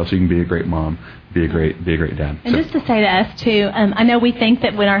care of yourself so you can be a great mom, be a great dad. And just to say to us too, I know we think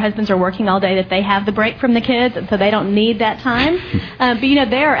that when our husbands are working all day that they have the break from the kids, and so they don't need that time. But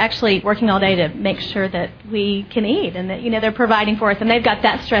they are actually working all day to make sure that we can eat, and that they're providing for us, and they've got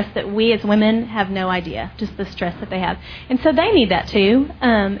that stress that we as women have no idea, just the stress that they have, and so they need that too.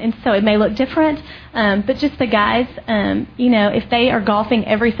 And so it may look different, but just the guys, if they are golfing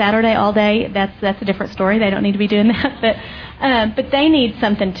every Saturday all day, that's a different story. They don't need to be doing that, but they need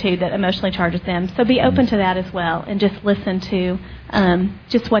something too that emotionally charges them. So be open to that as well, and just listen to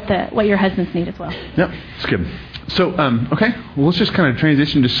just what your husbands need as well. Yep, that's good. So, okay, well, let's just kind of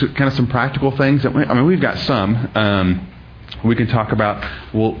transition to kind of some practical things. We've got some. We can talk about.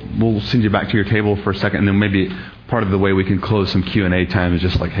 We'll send you back to your table for a second, and then maybe part of the way we can close some Q&A time is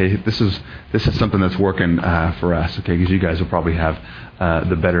just like, hey, this is something that's working for us, okay? Because you guys will probably have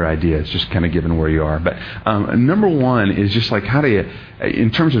the better ideas, just kind of given where you are. But number one is just like, how do you, in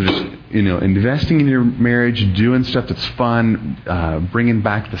terms of just investing in your marriage, doing stuff that's fun, bringing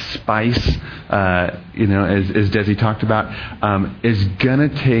back the spice, as Desi talked about, is gonna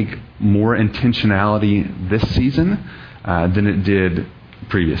take more intentionality this season than it did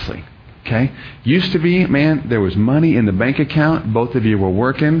previously. Okay? Used to be, man, there was money in the bank account. Both of you were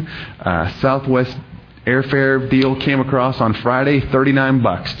working. Southwest airfare deal came across on Friday,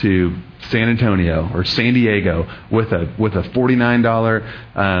 $39 to San Antonio or San Diego with a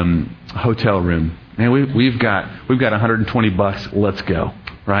 $49 hotel room. Man, we've got $120. Let's go.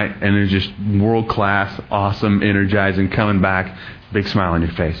 right? And they're just world-class, awesome, energizing, coming back, big smile on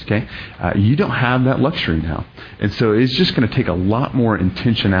your face, okay? You don't have that luxury now. And so it's just going to take a lot more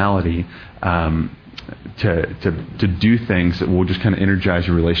intentionality to do things that will just kind of energize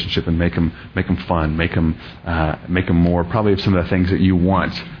your relationship and make them fun, make them more probably of some of the things that you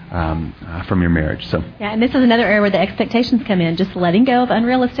want from your marriage. So yeah, and this is another area where the expectations come in. Just letting go of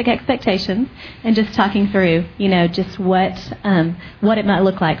unrealistic expectations and just talking through, just what it might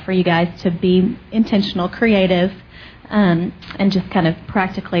look like for you guys to be intentional, creative, and just kind of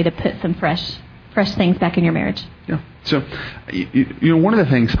practically to put some fresh things back in your marriage. Yeah. So, one of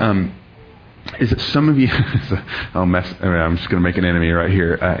the things is that some of you, I'm just going to make an enemy right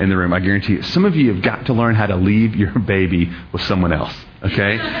here in the room. I guarantee you, some of you have got to learn how to leave your baby with someone else,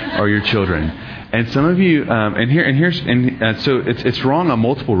 okay, or your children. And some of you, so it's wrong on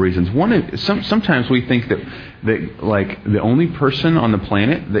multiple reasons. One is sometimes we think that like the only person on the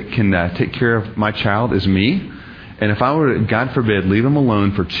planet that can take care of my child is me. And if I were to, God forbid, leave them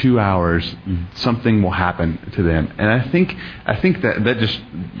alone for 2 hours, something will happen to them. And I think that just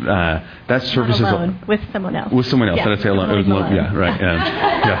that services alone, with someone else. With someone else. Yeah. Did I say alone? It was alone. Yeah, right.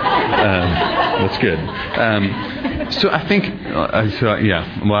 That's good. So I think,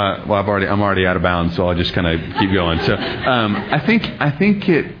 Well, I'm already out of bounds, so I'll just kind of keep going. So I think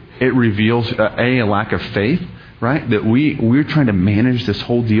it reveals a lack of faith. Right? That we're trying to manage this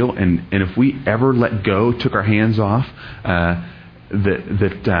whole deal, and if we ever let go, took our hands off,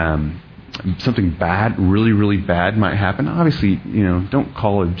 something bad, really, really bad might happen. Obviously, don't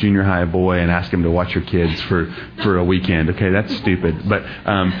call a junior high boy and ask him to watch your kids for a weekend. Okay, that's stupid.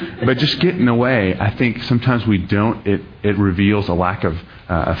 But just getting away, I think sometimes we don't. It reveals a lack of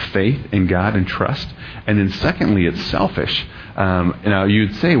faith in God and trust. And then secondly, it's selfish.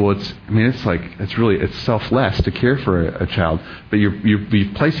 You'd say, well, it's selfless to care for a child, but you're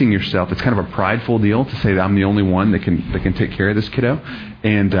placing yourself. It's kind of a prideful deal to say that I'm the only one that can take care of this kiddo,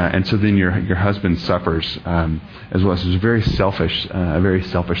 and so then your husband suffers as well. So it's a very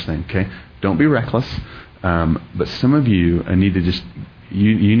selfish thing. Okay, don't be reckless, but some of you need to just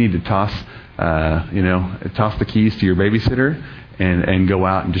you need to toss the keys to your babysitter. And go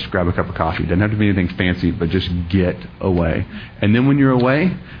out and just grab a cup of coffee. Doesn't have to be anything fancy, but just get away. And then when you're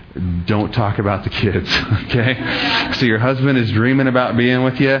away, don't talk about the kids, okay? So your husband is dreaming about being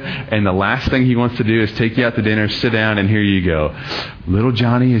with you, and the last thing he wants to do is take you out to dinner, sit down, and here you go. Little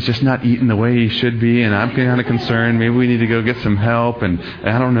Johnny is just not eating the way he should be, and I'm kind of concerned. Maybe we need to go get some help, and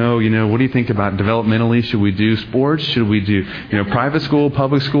I don't know, what do you think about developmentally? Should we do sports? Should we do, private school,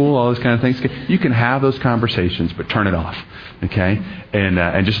 public school, all those kind of things? You can have those conversations, but turn it off, okay?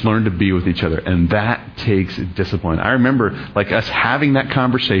 And just learn to be with each other, and that takes discipline. I remember us having that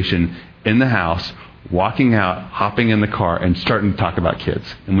conversation in the house, walking out, hopping in the car, and starting to talk about kids.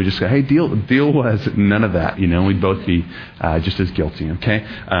 And we just go, hey, deal was none of that. We'd both be just as guilty. Okay.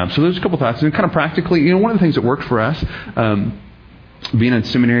 So there's a couple thoughts, and kind of practically, one of the things that worked for us. Being in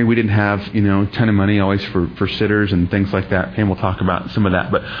seminary, we didn't have a ton of money always for sitters and things like that. And we'll talk about some of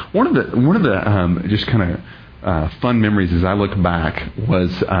that. But one of the just kind of fun memories as I look back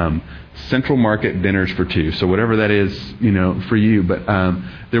was Central Market dinners for two. So whatever that is, for you. But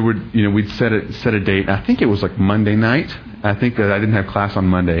there would, we'd set a date. I think it was like Monday night. I think that I didn't have class on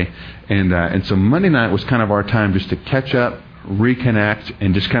Monday, and so Monday night was kind of our time just to catch up, reconnect,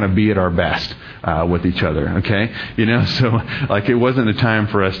 and just kind of be at our best with each other. Okay, so it wasn't a time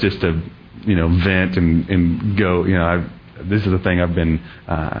for us just to vent and go. This is the thing I've been,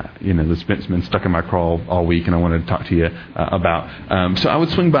 that's been stuck in my craw all week, and I wanted to talk to you about. So I would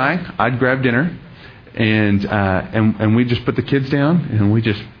swing by, I'd grab dinner, and we just put the kids down, and we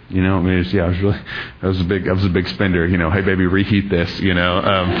just, I was a big spender, hey baby, reheat this,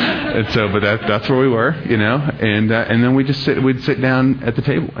 and so, but that's where we were, and then we'd sit down at the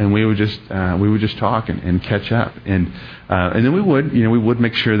table, and we would just talk and catch up, and then we would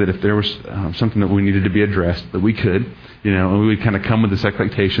make sure that if there was something that we needed to be addressed, that we could, and we would kind of come with this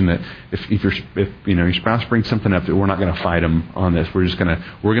expectation that if your spouse brings something up, that we're not going to fight them on this. We're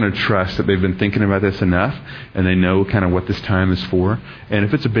going to trust that they've been thinking about this enough, and they know kind of what this time is for. And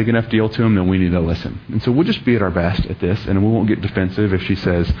if it's a big enough deal to them, then we need to listen. And so we'll just be at our best at this, and we won't get defensive if she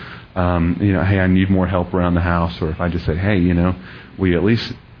says, hey, I need more help around the house, or if I just say, hey, we at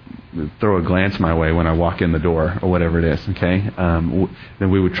least throw a glance my way when I walk in the door, or whatever it is, okay?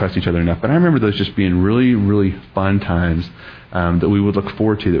 Then we would trust each other enough. But I remember those just being really, really fun times that we would look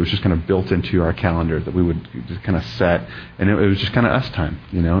forward to, that was just kind of built into our calendar, that we would just kind of set, and it was just kind of us time,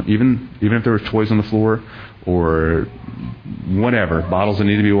 even if there were toys on the floor, or whatever, bottles that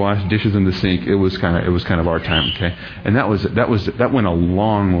need to be washed, dishes in the sink. It was kind of our time, okay? And that went a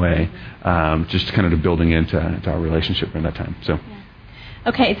long way, just kind of to building into our relationship in that time. So.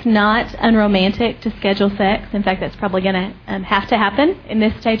 Okay, it's not unromantic to schedule sex. In fact, that's probably going to have to happen in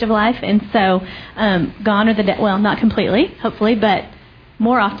this stage of life. And so, gone are the days, well, not completely, hopefully, but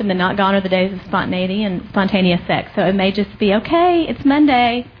more often than not, gone are the days of spontaneity and spontaneous sex. So it may just be, okay, it's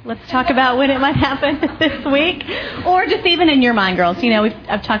Monday. Let's talk about when it might happen this week. Or just even in your mind, girls. We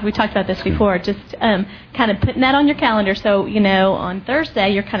talked about this before. Just kind of putting that on your calendar. So, on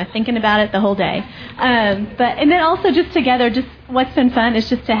Thursday, you're kind of thinking about it the whole day. And then also just together, just what's been fun is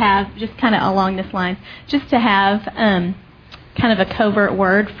just to have, just kind of along this line, just to have kind of a covert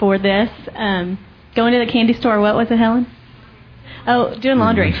word for this. Going to the candy store, what was it, Helen? Oh, doing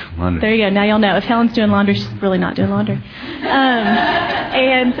laundry. There you go. Now you'll know. If Helen's doing laundry, she's really not doing laundry.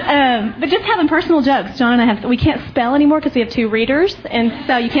 But just having personal jokes. John and I we can't spell anymore because we have 2 readers, and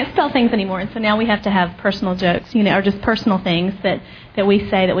so you can't spell things anymore. And so now we have to have personal jokes, or just personal things that we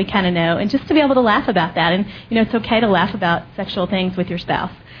say that we kind of know, and just to be able to laugh about that. And it's okay to laugh about sexual things with your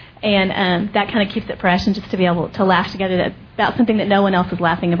spouse, and that kind of keeps it fresh. And just to be able to laugh together about something that no one else is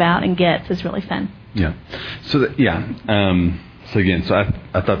laughing about and gets is really fun. Yeah. So So again,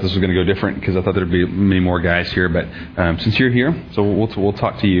 I thought this was going to go different because I thought there'd be many more guys here. But since you're here, so we'll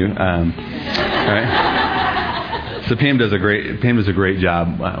talk to you. All right. So Pam does a great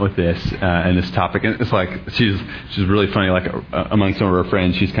job with this and this topic, and it's like she's really funny. Like among some of her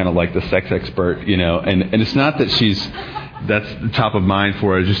friends, she's kind of like the sex expert, And it's not that that's the top of mind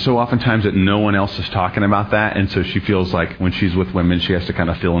for her. It's just so oftentimes that no one else is talking about that, and so she feels like when she's with women, she has to kind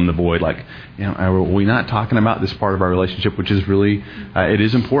of fill in the void. Like, are we not talking about this part of our relationship, which is really it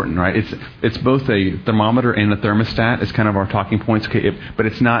is important, right? It's both a thermometer and a thermostat. It's kind of our talking points, okay? But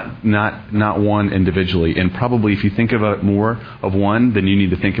it's not one individually. And probably if you think of it more of one, then you need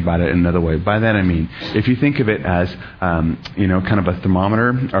to think about it in another way. By that I mean, if you think of it as kind of a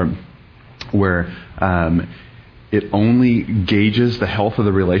thermometer, or where it only gauges the health of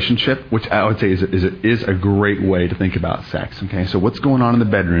the relationship, which I would say is a great way to think about sex. Okay, so what's going on in the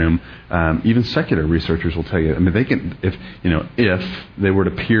bedroom? Even secular researchers will tell you. I mean, they can, if they were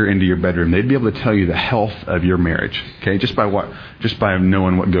to peer into your bedroom, they'd be able to tell you the health of your marriage. Okay, just by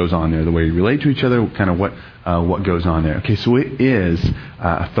knowing what goes on there, the way you relate to each other, kind of what goes on there. Okay, so it is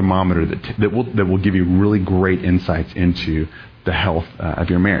a thermometer that will give you really great insights into the health of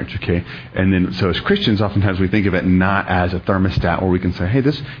your marriage, okay? And then, so as Christians, oftentimes we think of it not as a thermostat where we can say, hey,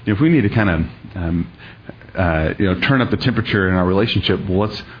 this, if we need to kind of, turn up the temperature in our relationship,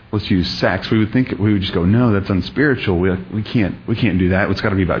 well, let's use sex. We would just go, no, that's unspiritual. We can't do that. It's got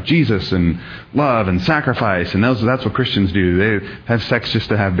to be about Jesus and love and sacrifice, and that's what Christians do. They have sex just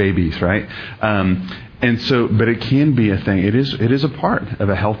to have babies, right? And so, but it can be a thing. It is a part of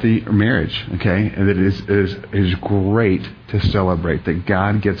a healthy marriage, okay? And it is great to celebrate that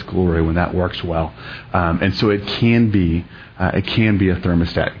God gets glory when that works well. And so it can be a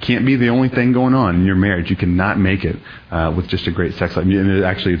thermostat. It can't be the only thing going on in your marriage. You cannot make it with just a great sex life. And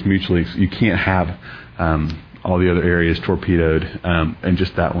actually, it's mutually. You can't have all the other areas torpedoed, and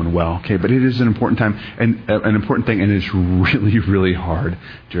just that one well. Okay, but it is an important time and an important thing, and it's really, really hard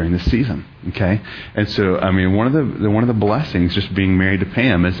during this season. Okay, and so I mean, one of the blessings just being married to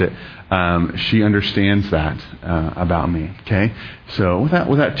Pam is that she understands that about me. Okay, so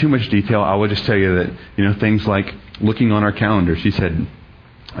without too much detail, I would just tell you that things like looking on our calendar. She said.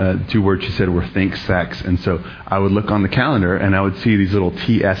 2 words she said were think sex, and so I would look on the calendar and I would see these little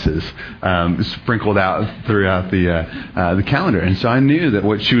TS's sprinkled out throughout the calendar, and so I knew that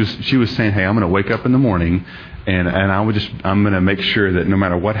what she was saying, hey, I'm going to wake up in the morning and I'm going to make sure that no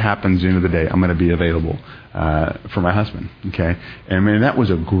matter what happens at the end of the day, I'm going to be available for my husband. Okay, and I mean that was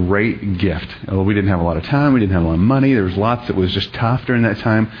a great gift. Although we didn't have a lot of time, we didn't have a lot of money. There was lots that was just tough during that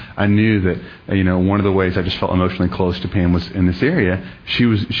time. I knew that one of the ways I just felt emotionally close to Pam was in this area. She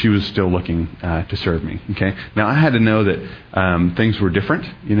was still looking to serve me. Okay, now I had to know that things were different.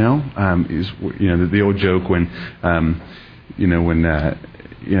 The old joke when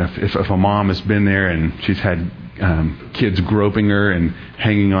if a mom has been there and she's had kids groping her and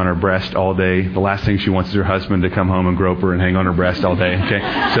hanging on her breast all day, the last thing she wants is her husband to come home and grope her and hang on her breast all day. Okay,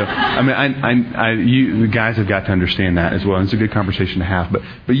 so I mean, you the guys have got to understand that as well. And it's a good conversation to have.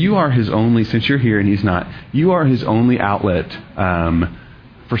 But you are his only, since you're here and he's not, you are his only outlet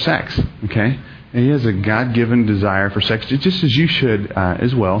for sex. Okay. And he has a God-given desire for sex, just as you should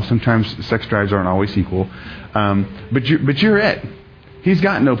as well. Sometimes sex drives aren't always equal, but you're it. He's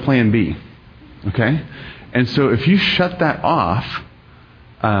got no plan B, okay? And so if you shut that off,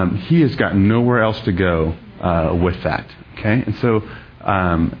 he has got nowhere else to go with that. Okay, and so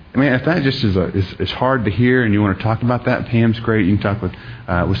if that just is hard to hear, and you want to talk about that, Pam's great. You can talk with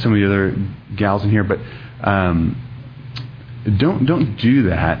some of the other gals in here, but don't do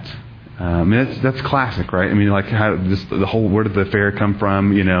that. That's classic, right? Like how the whole where did the affair come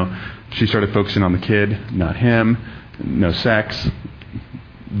from? She started focusing on the kid, not him. No sex.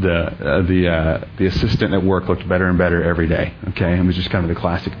 The assistant at work looked better and better every day. Okay, it was just kind of the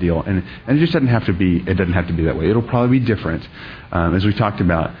classic deal, and it just doesn't have to be. It doesn't have to be that way. It'll probably be different, as we talked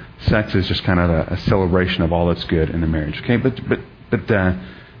about. Sex is just kind of a celebration of all that's good in the marriage. Okay, but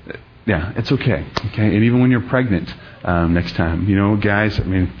yeah, it's okay. Okay, and even when you're pregnant, next time, guys,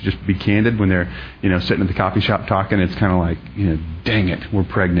 just be candid when they're, sitting at the coffee shop talking. It's kind of like, dang it, we're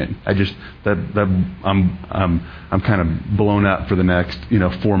pregnant. I'm kind of blown up for the next,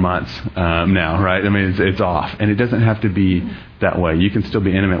 4 months now, right? It's off, and it doesn't have to be that way. You can still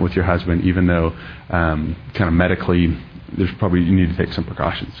be intimate with your husband, even though, kind of medically, you need to take some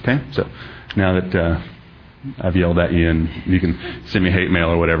precautions. Okay, so now that. I've yelled at you, and you can send me hate mail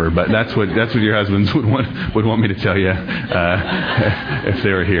or whatever. But that's what your husbands would want me to tell you if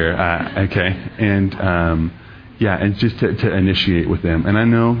they were here. Okay, and and just to initiate with them. And I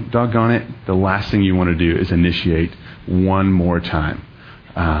know, doggone it, the last thing you want to do is initiate one more time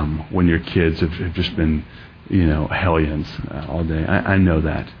when your kids have just been, hellions all day. I know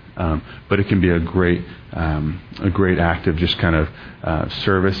that. But it can be a great act of just kind of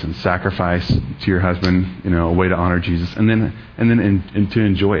service and sacrifice to your husband, a way to honor Jesus, and then to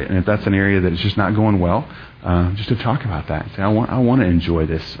enjoy it. And if that's an area that is just not going well, just to talk about that. Say, I want to enjoy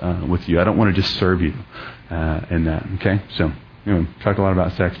this with you. I don't want to just serve you in that. Okay, so talked a lot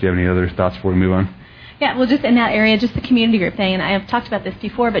about sex. Do you have any other thoughts before we move on? Yeah, well, just in that area, just the community group thing, and I have talked about this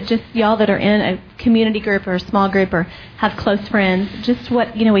before, but just y'all that are in a community group or a small group or have close friends, just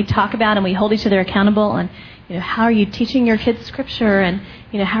what, we talk about and we hold each other accountable on, how are you teaching your kids Scripture, and,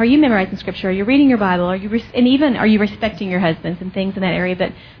 how are you memorizing Scripture? Are you reading your Bible? Are you respecting your husbands and things in that area?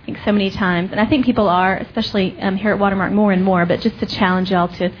 But I think so many times, and I think people are, especially here at Watermark more and more, but just to challenge y'all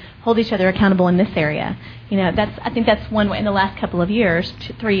to hold each other accountable in this area. I think that's one way in the last couple of years,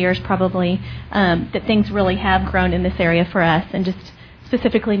 3 years probably, that things really have grown in this area for us, and just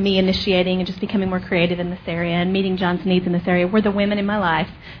specifically me initiating and just becoming more creative in this area and meeting John's needs in this area were the women in my life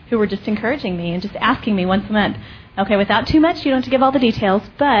who were just encouraging me and just asking me once a month, okay, without too much, you don't have to give all the details,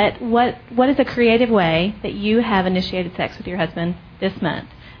 but what is a creative way that you have initiated sex with your husband this month?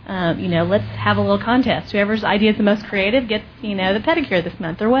 Let's have a little contest. Whoever's idea is the most creative gets, the pedicure this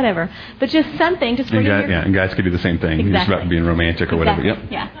month or whatever. But just something, just bring and guys could do the same thing. Exactly. Just about being romantic or whatever. Yep.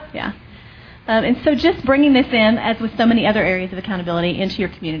 Yeah. And so just bringing this in, as with so many other areas of accountability, into your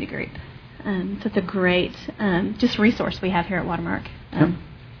community group. So it's a great just resource we have here at Watermark.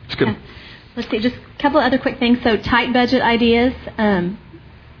 It's good. Let's see, just a couple of other quick things. So tight budget ideas. We have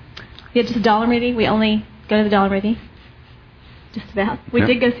just a dollar movie. We only go to the dollar movie. Just about. We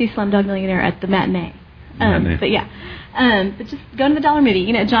did go see Slumdog Millionaire at the matinee. But yeah. But just go to the dollar movie.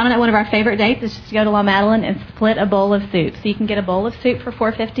 John and I, one of our favorite dates is just to go to La Madeleine and split a bowl of soup. So you can get a bowl of soup for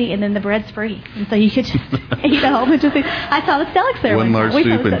 $4.50, and then the bread's free. And so you could just eat a whole bunch of soup. I saw the Stelex there. One large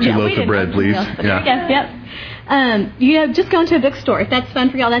soup and 2 loaves of bread, please. Yep. Just go into a bookstore. If that's fun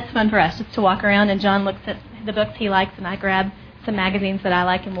for y'all, that's fun for us. Just to walk around, and John looks at the books he likes, and I grab some magazines that I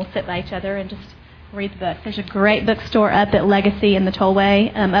like, and we'll sit by each other and just read the books. There's a great bookstore up at Legacy in the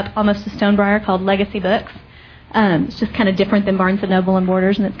Tollway, up almost to Stonebriar, called Legacy Books. It's just kind of different than Barnes & Noble and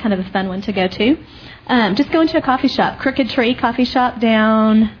Borders, and it's kind of a fun one to go to. Just go into a coffee shop, Crooked Tree Coffee Shop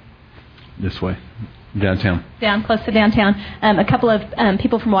down... This way, downtown. Down, close to downtown. A couple of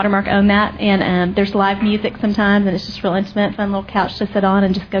people from Watermark own that, and there's live music sometimes, and it's just real intimate, fun little couch to sit on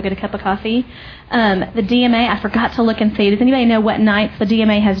and just go get a cup of coffee. The DMA, I forgot to look and see. Does anybody know what nights the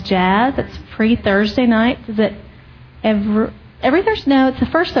DMA has jazz? It's free Thursday nights. Is it every Thursday? No, it's the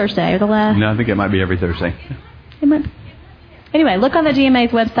first Thursday or the last. No, I think it might be every Thursday. It might. Anyway, look on the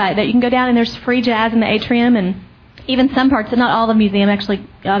DMA's website that you can go down and there's free jazz in the atrium, and even some parts, not all of the museum, actually,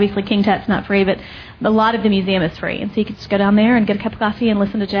 obviously King Tut's not free, but a lot of the museum is free. And so you can just go down there and get a cup of coffee and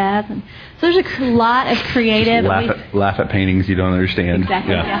listen to jazz. And so there's a lot of creative... Laugh at paintings you don't understand.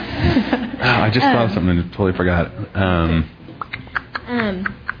 Exactly, yeah. I just thought of something and totally forgot.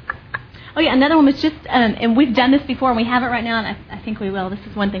 Another one was just, and we've done this before, and we have it right now, and I think we will. This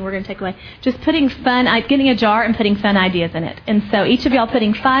is one thing we're going to take away. Just getting a jar and putting fun ideas in it. And so each of y'all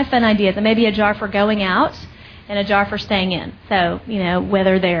putting 5 fun ideas, and maybe a jar for going out and a jar for staying in. So,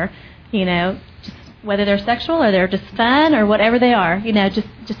 whether they're, whether they're sexual or they're just fun or whatever they are,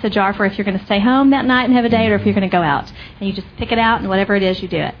 just a jar for if you're going to stay home that night and have a date, or if you're going to go out. And you just pick it out, and whatever it is, you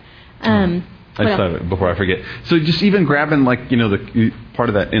do it. I just thought of it before I forget. So just even grabbing the part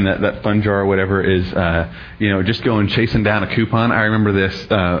of that in that fun jar or whatever is just going chasing down a coupon. I remember this.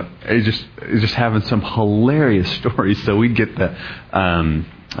 It's just having some hilarious stories. So we'd get the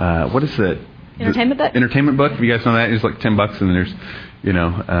what is it? Entertainment book. Entertainment book. If you guys know that, it's like $10, and then there's you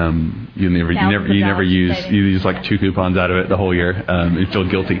never use like 2 coupons out of it the whole year. You feel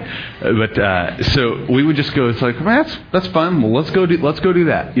guilty, but so we would just go. It's like, man, that's fun. Well, let's go do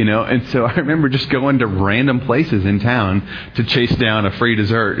that, And so I remember just going to random places in town to chase down a free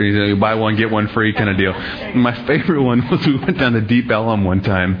dessert. You buy one get one free kind of deal. And my favorite one was we went down to Deep Ellum one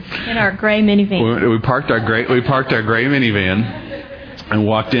time in our gray minivan. We parked our gray minivan. And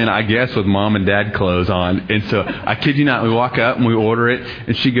walked in, I guess, with mom and dad clothes on. And so, I kid you not, we walk up and we order it.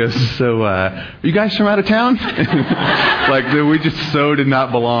 And she goes, so, are you guys from out of town? We just so did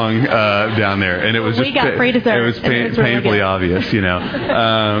not belong down there. And it was we got free dessert. It was painfully really obvious,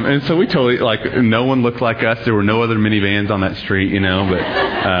 And so we totally, no one looked like us. There were no other minivans on that street,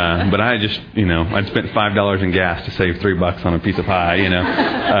 But I just, I'd spent $5 in gas to save $3 on a piece of pie,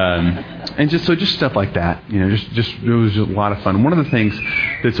 And just stuff like that, just it was just a lot of fun. One of the things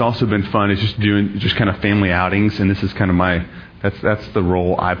that's also been fun is just doing just kind of family outings, and this is kind of that's the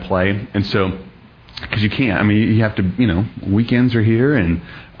role I play. And so, because you can't, you have to, weekends are here, and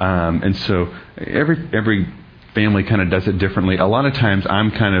so every family kind of does it differently. A lot of times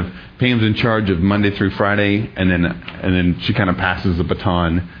Pam's in charge of Monday through Friday, and then she kind of passes the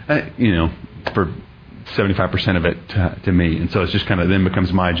baton, for 75% of it to me, and so it's just kind of then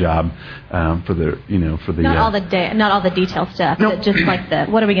becomes my job for the not all the detail stuff, but just like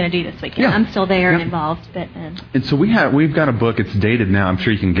what are we going to do this weekend? Yeah. I'm still there and involved, but and so we've got a book. It's dated now. I'm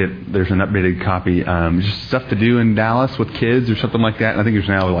sure you can get. There's an updated copy. Just stuff to do in Dallas with kids or something like that. And I think there's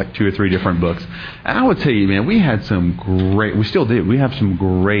now like 2 or 3 different books. And I would tell you, man, we had some great. We still do. We have some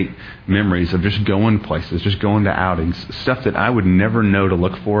great memories of just going places, just going to outings, stuff that I would never know to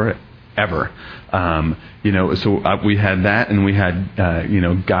look for ever. So we had that, and we had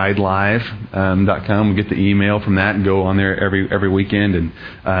guidelive.com. We get the email from that and go on there every weekend. And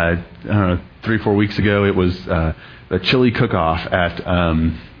I don't know, 3 or 4 weeks ago, it was a chili cook-off at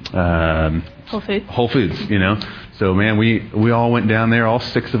Whole Foods. So man, we all went down there, all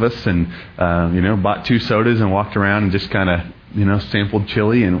 6 of us, and bought 2 sodas and walked around and just kind of sampled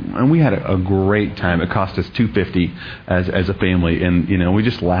chili, and we had a great time. It cost us $2.50 as a family, and we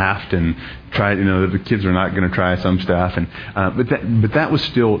just laughed and tried. The kids were not going to try some stuff, and but that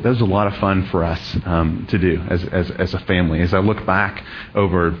was a lot of fun for us to do as a family. As I look back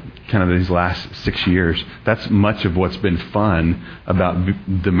over kind of these last 6 years, that's much of what's been fun about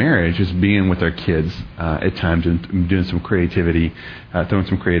the marriage is being with our kids at times and doing some creativity, throwing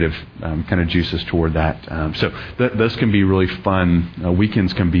some creative kind of juices toward that. So those can be really fun.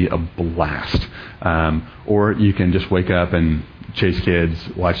 Weekends can be a blast. Or you can just wake up and chase kids,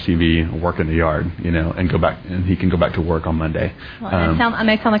 watch TV, work in the yard, and go back, and he can go back to work on Monday. Well, I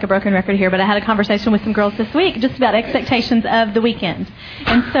may sound like a broken record here, but I had a conversation with some girls this week just about expectations of the weekend.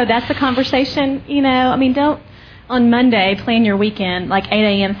 And so that's a conversation, don't on Monday plan your weekend, like 8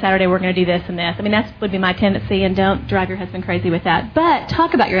 a.m. Saturday, we're going to do this and this. That would be my tendency, and don't drive your husband crazy with that. But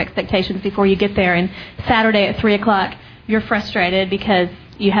talk about your expectations before you get there, and Saturday at 3 o'clock, you're frustrated because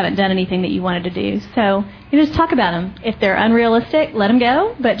you haven't done anything that you wanted to do. So just talk about them. If they're unrealistic, let them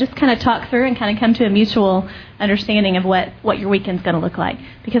go, but just kind of talk through and kind of come to a mutual understanding of what your weekend's going to look like.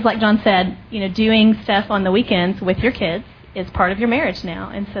 Because like John said, doing stuff on the weekends with your kids is part of your marriage now,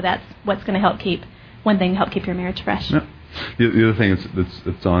 and so that's what's going to help keep your marriage fresh. Yeah. The other thing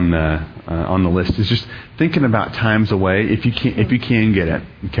that's on the list is just thinking about times away if you can get it.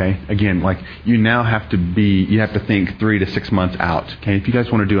 Okay, again, like you have to think 3 to 6 months out. Okay, if you guys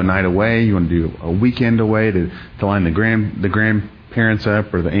want to do a night away, you want to do a weekend away to line the grandparents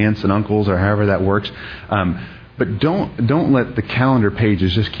up or the aunts and uncles or however that works. But don't let the calendar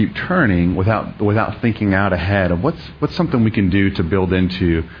pages just keep turning without thinking out ahead of what's something we can do to build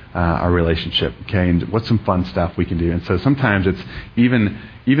into our relationship, okay? And what's some fun stuff we can do. And so sometimes it's even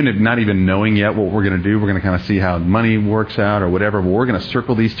if not even knowing yet what we're going to do, we're going to kind of see how money works out or whatever. But we're going to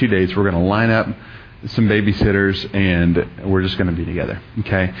circle these 2 days. We're going to line up some babysitters, and we're just going to be together,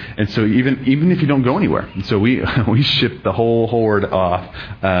 okay? And so even if you don't go anywhere, and so we shipped the whole horde off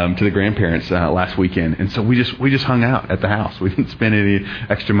to the grandparents last weekend, and so we just hung out at the house. We didn't spend any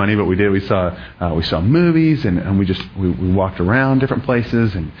extra money, but we did. We saw movies, and we walked around different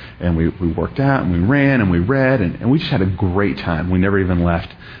places, and we worked out, and we ran, and we read, and we just had a great time. We never even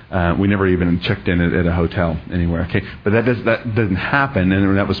left. We never even checked in at a hotel anywhere. Okay, but that doesn't happen,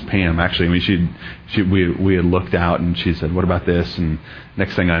 and that was Pam actually. we had looked out, and she said, "What about this?" And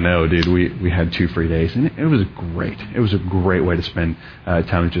next thing I know, dude, we had 2 free days, and it was great. It was a great way to spend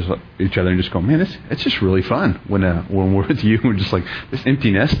time with just each other and just go, man, it's just really fun when we're with you. We're just like this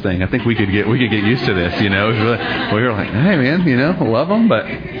empty nest thing. I think we could get used to this. It was really, we were like, hey man, love them, but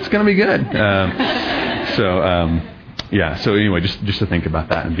it's gonna be good. So anyway, just to think about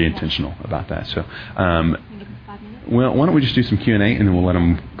that and be intentional about that. So. Well, why don't we just do some Q&A, and then we'll let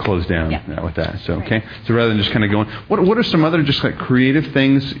them close down with that. So, okay? So rather than just kind of going, what are some other just like creative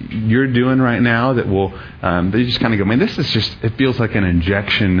things you're doing right now that will, that you just kind of go, man, this is just, it feels like an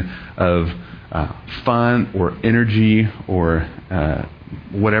injection of fun or energy or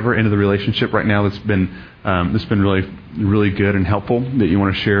whatever into the relationship right now that's been really, really good and helpful that you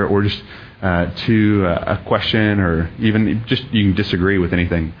want to share, or just to a question, or even just you can disagree with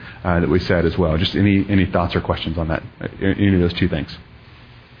anything that we said as well. Just any thoughts or questions on that, any of those 2 things.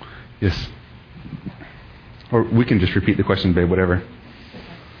 Yes. Or we can just repeat the question, babe, whatever.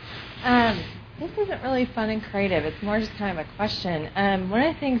 This isn't really fun and creative. It's more just kind of a question. One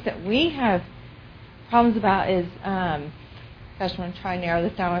of the things that we have problems about is, gosh, I'm going to try and narrow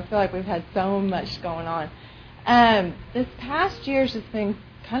this down. I feel like we've had so much going on. This past year has just been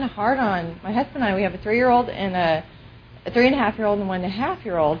kind of hard on my husband and I. We have a 3-year-old and a 3.5-year-old and a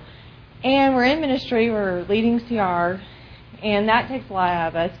 1.5-year-old. And we're in ministry. We're leading CR, and that takes a lot out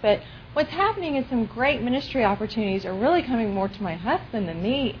of us. But what's happening is some great ministry opportunities are really coming more to my husband than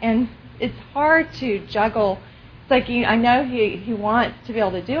me, and it's hard to juggle. It's like, I know he wants to be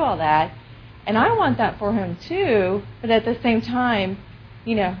able to do all that, and I want that for him too, but at the same time,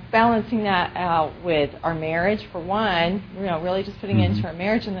 balancing that out with our marriage, for one, really just putting into our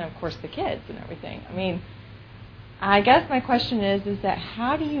marriage, and then, of course, the kids and everything. I mean, I guess my question is that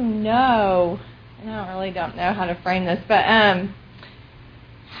how do you know, and I really don't know how to frame this, but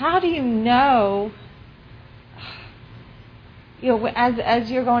how do you know, as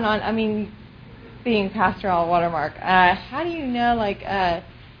you're going on, I mean, being pastoral Watermark, how do you know,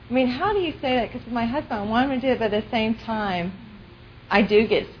 how do you say that? Because my husband, I want him to do it, but at the same time, I do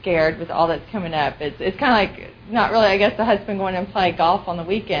get scared with all that's coming up. It's kind of like, not really, I guess, the husband going and play golf on the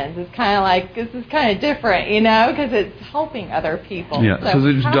weekends. It's kind of like, this is kind of different, because it's helping other people. Yeah, so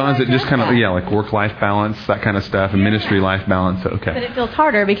it just dawns, it just kind of, like work-life balance, that kind of stuff, and ministry-life balance. Okay. But it feels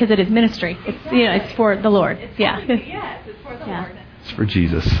harder because it is ministry. It's, it's for the Lord. Yes, it's for the Lord. It's for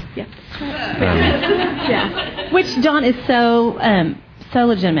Jesus. Yeah. Which, Dawn, is so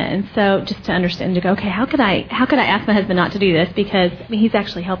legitimate, and so just to understand, to go, okay, how could I ask my husband not to do this, because he's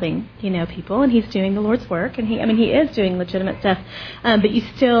actually helping people, and he's doing the Lord's work, and he is doing legitimate stuff, but you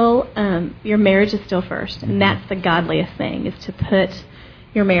still your marriage is still first, and that's the godliest thing, is to put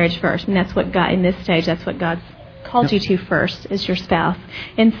your marriage first, and that's what God, in this stage, that's what God's called you to first, is your spouse.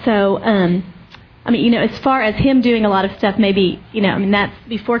 And so as far as him doing a lot of stuff, maybe that's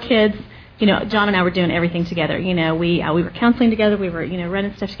before kids. John and I were doing everything together. We were counseling together. We were,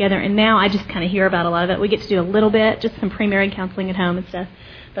 running stuff together. And now I just kind of hear about a lot of it. We get to do a little bit, just some pre-married counseling at home and stuff.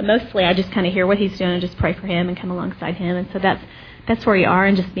 But mostly I just kind of hear what he's doing and just pray for him and come alongside him. And so that's where you are,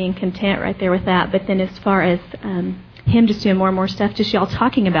 and just being content right there with that. But then as far as him just doing more and more stuff, just y'all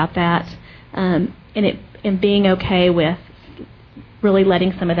talking about that, and being okay with really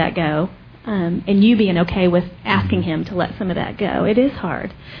letting some of that go. And you being okay with asking him to let some of that go. It is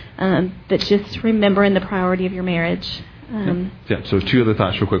hard. But just remembering the priority of your marriage. So 2 other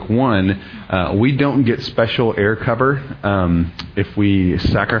thoughts real quick. One, we don't get special air cover if we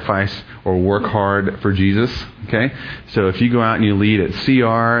sacrifice or work hard for Jesus. Okay? So if you go out and you lead at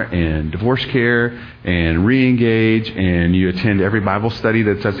CR and divorce care and re-engage, and you attend every Bible study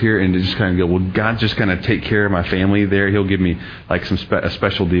that's up here, and just kind of go, well, God's just going to take care of my family there. He'll give me like a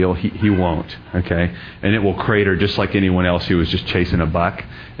special deal. He won't. Okay? And it will crater just like anyone else who was just chasing a buck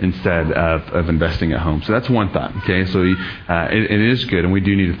instead of investing at home. So that's one thought. Okay? So it is good, and we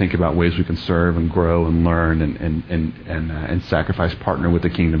do need to think about ways we can serve and grow and learn and sacrifice, partner with the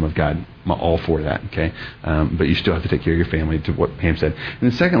kingdom of God. I'm all for that. Okay? But you still have to take care of your family, to what Pam said. And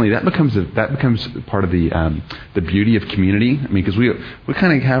then secondly, that becomes part of the beauty of community. Because we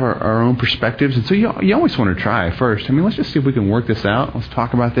kind of have our own perspectives, and so you always want to try first. Let's just see if we can work this out. Let's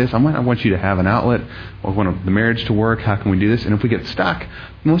talk about this. I want you to have an outlet. I want the marriage to work. How can we do this? And if we get stuck,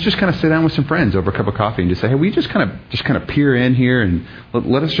 let's just kind of sit down with some friends over a cup of coffee and just say, hey, we just kind of peer in here, and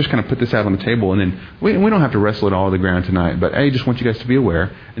let us just kind of put this out on the table. And then we don't have to wrestle it all to the ground tonight. But A, just want you guys to be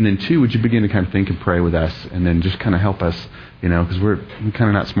aware. And then 2, would you begin to kind of think and pray with us, and then just kind of help us, because we're kind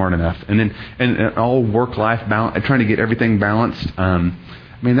of not smart enough. And then and all work-life balance, trying to get everything balanced.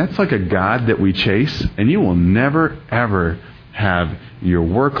 That's like a God that we chase, and you will never, ever have your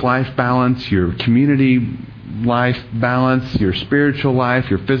work-life balance, your community life balance, your spiritual life,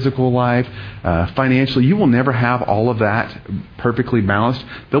 your physical life, financially. You will never have all of that perfectly balanced.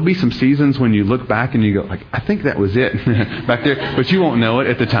 There'll be some seasons when you look back and you go, like, I think that was it back there, but you won't know it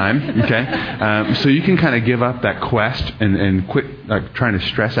at the time. Okay, so you can kind of give up that quest and quit trying to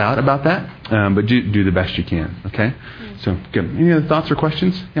stress out about that, but do the best you can. Okay, so good. Any other thoughts or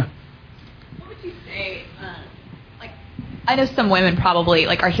questions? Yeah. What would you say? I know some women probably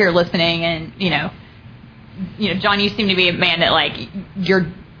are here listening, and John, you seem to be a man that you're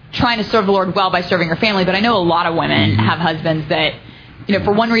trying to serve the Lord well by serving your family, but I know a lot of women have husbands that,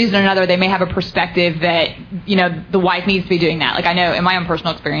 for one reason or another, they may have a perspective that, the wife needs to be doing that. I know in my own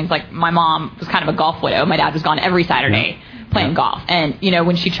personal experience, my mom was kind of a golf widow. My dad was gone every Saturday playing golf. And,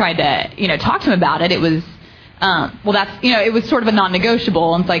 when she tried to, talk to him about it, it was, it was sort of a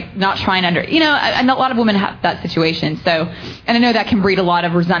non-negotiable, and it's not trying under, and a lot of women have that situation. So, and I know that can breed a lot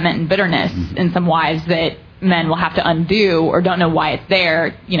of resentment and bitterness in some wives that men will have to undo or don't know why it's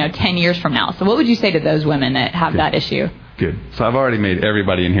there, 10 years from now. So what would you say to those women that have that issue? Good. So I've already made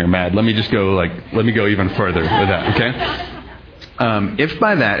everybody in here mad. Let me just go let me go even further with that, okay?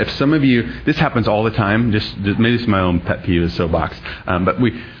 If some of you, this happens all the time, just maybe it's my own pet peeve, is soapbox, but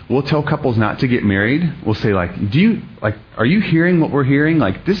we'll tell couples not to get married. We'll say are you hearing what we're hearing?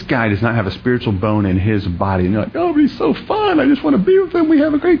 This guy does not have a spiritual bone in his body. And you're like, oh, it'll be so fun. I just want to be with him. We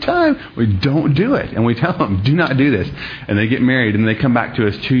have a great time. We don't do it. And we tell them, do not do this. And they get married, and they come back to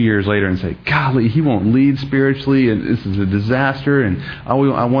us 2 years later and say, golly, he won't lead spiritually, and this is a disaster, and I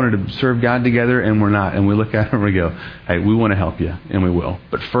wanted to serve God together, and we're not. And we look at him and we go, hey, we want to help you, and we will.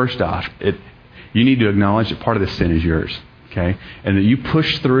 But first off, you need to acknowledge that part of the sin is yours. Okay, and that you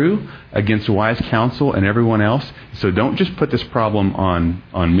push through against wise counsel and everyone else. So don't just put this problem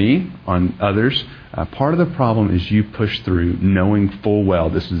on me, on others. Part of the problem is you push through knowing full well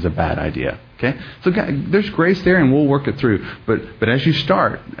this is a bad idea. Okay, so there's grace there, and we'll work it through. But as you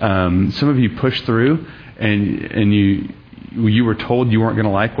start, some of you push through, and you were told you weren't going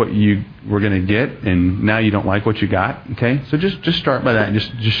to like what you were going to get, and now you don't like what you got. Okay, so just start by that, and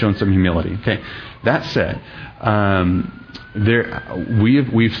just showing some humility. Okay, that said.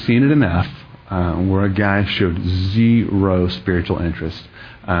 We've seen it enough where a guy showed zero spiritual interest,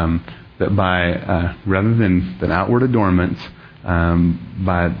 that by rather than outward adornment,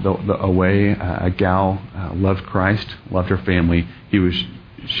 by the way a gal loved Christ, loved her family,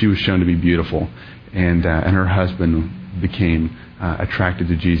 she was shown to be beautiful, and her husband became attracted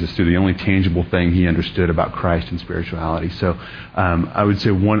to Jesus through the only tangible thing he understood about Christ and spirituality. So I would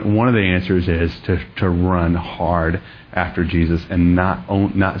say one of the answers is to run hard after Jesus and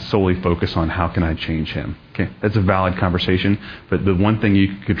not solely focus on how can I change him. Okay, that's a valid conversation, but the one thing you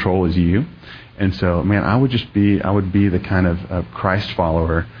can control is you. And so, man, I would be the kind of Christ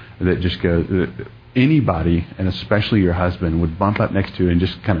follower that just goes, anybody, and especially your husband, would bump up next to you and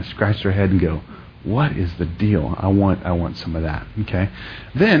just kind of scratch their head and go, what is the deal? I want some of that. Okay.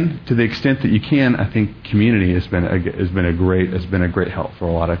 Then, to the extent that you can, I think community has been a great help for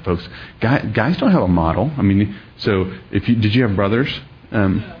a lot of folks. Guys don't have a model. I mean, so did you have brothers?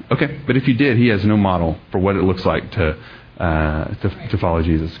 Okay, but if you did, he has no model for what it looks like to follow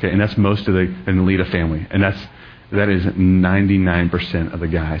Jesus. Okay, and that's and lead a family, and that is 99% of the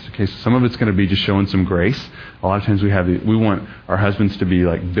guys. Okay, so some of it's going to be just showing some grace. A lot of times we want our husbands to be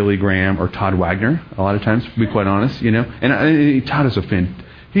like Billy Graham or Todd Wagner. A lot of times, to be quite honest, And Todd is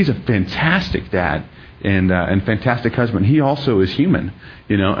he's a fantastic dad and fantastic husband. He also is human,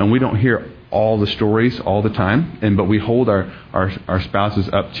 and we don't hear all the stories all the time. But we hold our spouses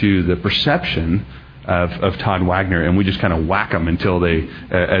up to the perception of Todd Wagner, and we just kind of whack them until they, in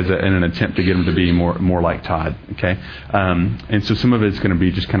an attempt to get them to be more like Todd. Okay, and so some of it's going to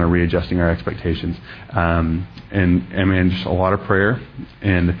be just kind of readjusting our expectations, and man, just a lot of prayer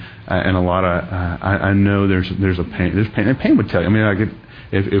and a lot of I know there's pain, and Pam would tell you. I mean,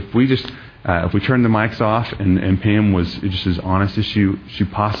 if we turned the mics off and Pam was just as honest as she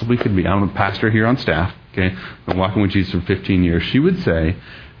possibly could be. I'm a pastor here on staff. Okay, been walking with Jesus for 15 years. She would say,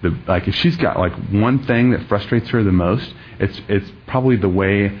 if she's got one thing that frustrates her the most, it's probably the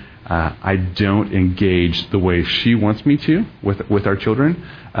way I don't engage the way she wants me to with our children.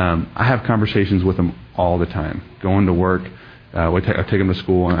 I have conversations with them all the time. Going to work, I take them to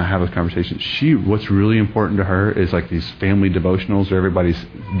school, and I have a conversation. What's really important to her is these family devotionals where everybody's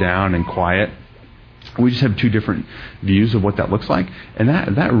down and quiet. We just have two different views of what that looks like, and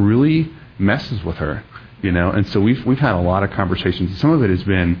that really messes with her. And so we've had a lot of conversations. Some of it has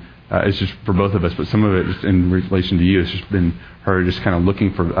been, it's just for both of us, but some of it just in relation to you, it's just been her just kind of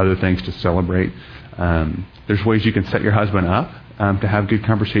looking for other things to celebrate. There's ways you can set your husband up to have good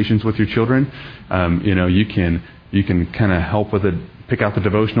conversations with your children. You can kind of help with it, pick out the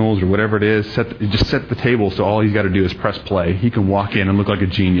devotionals or whatever it is. Just set the table so all he's got to do is press play. He can walk in and look like a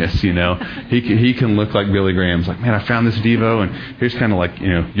genius, He can look like Billy Graham's like, man, I found this Devo, and here's kind of like,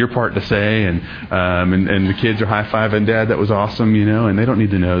 your part to say, and the kids are high-fiving, Dad, that was awesome, and they don't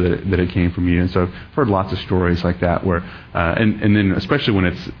need to know that it came from you. And so I've heard lots of stories like that where, and then especially when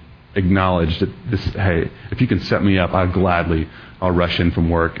it's acknowledged that hey, if you can set me up, I'll rush in from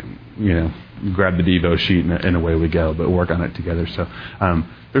work, and, grab the Devo sheet and away we go, but work on it together. So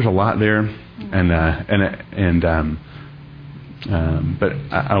there's a lot there, but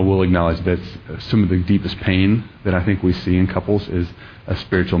I will acknowledge that some of the deepest pain that I think we see in couples is a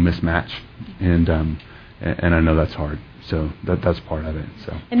spiritual mismatch, and I know that's hard. So that's part of it.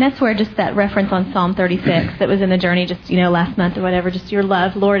 So. And that's where just that reference on Psalm 36 that was in the journey just last month or whatever, just your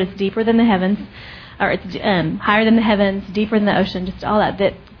love, Lord, is deeper than the heavens, or it's higher than the heavens, deeper than the ocean, just all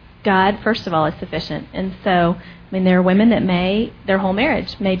that God, first of all, is sufficient. And so, there are women that their whole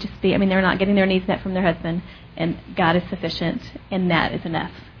marriage may just be, they're not getting their needs met from their husband, and God is sufficient, and that is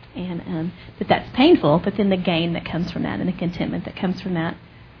enough. And that's painful, but then the gain that comes from that and the contentment that comes from that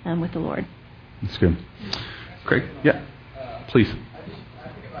with the Lord. That's good. Craig? Yeah. Please. I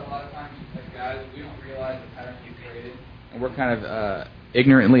think about a lot of times, as guys, we don't realize the pattern we've created, and we're kind of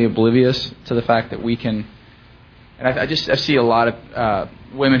ignorantly oblivious to the fact that we can. And I see a lot of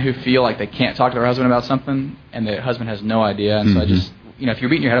women who feel like they can't talk to their husband about something, and the husband has no idea. And so I just, if you're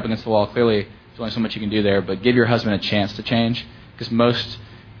beating your head up against the wall, clearly there's only so much you can do there. But give your husband a chance to change, because most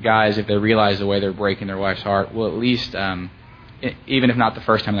guys, if they realize the way they're breaking their wife's heart, will at least, even if not the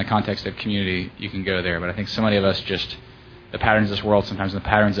first time in the context of community, you can go there. But I think so many of us just, the patterns of this world, sometimes the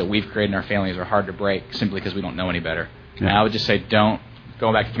patterns that we've created in our families are hard to break simply because we don't know any better. Yeah. And I would just say going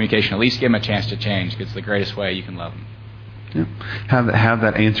back to communication, at least give them a chance to change, because it's the greatest way you can love them. Yeah. Have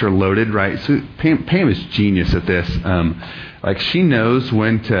that answer loaded, right? So Pam is genius at this. She knows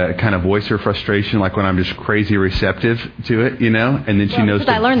when to kind of voice her frustration, like when I'm just crazy receptive to it, and then she knows.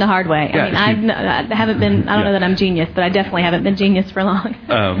 Because I learned the hard way. Yeah, I haven't been. I don't know that I'm genius, but I definitely haven't been genius for long.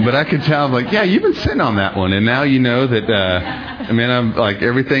 But I could tell, you've been sitting on that one, and now you know that. I'm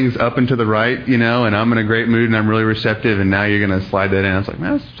everything's up and to the right, and I'm in a great mood and I'm really receptive, and now you're going to slide that in. I was like,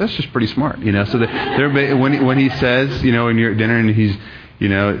 man, that's just pretty smart, So when he says, when you're at dinner and he's,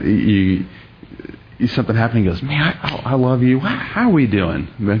 something happening, he goes, man, I love you. How are we doing?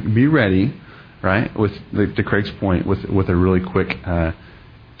 Be ready, right? With to Craig's point, with a really quick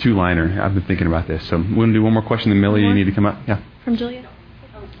two-liner. I've been thinking about this. So we're going to do one more question, then Millie, you need to come up. Yeah. From Julia.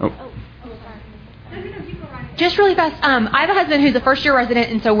 Just really fast, I have a husband who's a first-year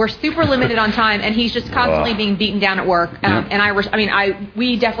resident, and so we're super limited on time, and he's just constantly being beaten down at work. And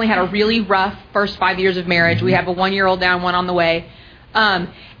we definitely had a really rough first 5 years of marriage. Mm-hmm. We have a 1-year-old now, one on the way.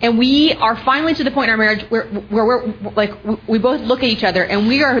 And we are finally to the point in our marriage where we're we both look at each other and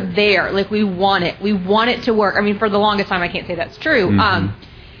we are there. We want it. We want it to work. For the longest time, I can't say that's true. Mm-hmm.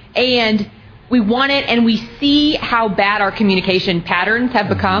 And we want it, and we see how bad our communication patterns have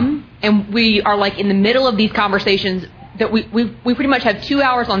become. And we are in the middle of these conversations that we pretty much have 2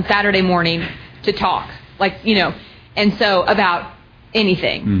 hours on Saturday morning to talk, and so about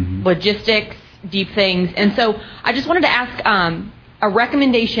anything, logistics, deep things. And so I just wanted to ask a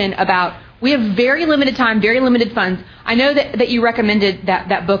recommendation about, we have very limited time, very limited funds. I know that you recommended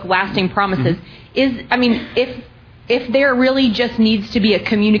that book, Lasting Promises. If there really just needs to be a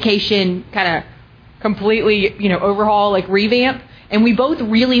communication kind of completely, overhaul, revamp, and we both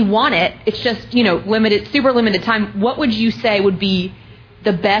really want it, it's just, super limited time, what would you say would be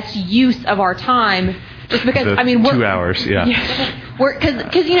the best use of our time? Just because, we're 2 hours, yeah. Because,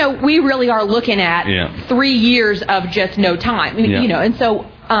 we really are looking at 3 years of just no time, and so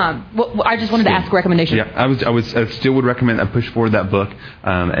I just wanted to ask a recommendation. Yeah, I still would recommend I push forward that book,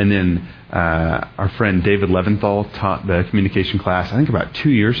 and then our friend David Leventhal taught the communication class, I think about 2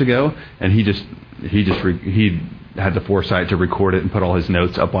 years ago, and he had the foresight to record it and put all his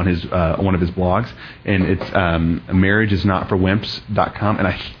notes up on his one of his blogs, and it's marriageisnotforwimps.com, and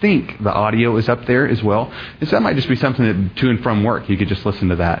I think the audio is up there as well. And so that might just be something that to and from work you could just listen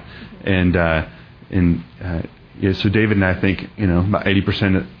to that, and so David and I think about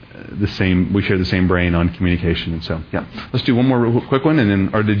 80% the same. We share the same brain on communication, and so let's do one more real quick one, and then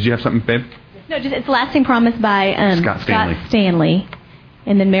or did you have something, babe? No, just it's Lasting Promise by Scott Stanley,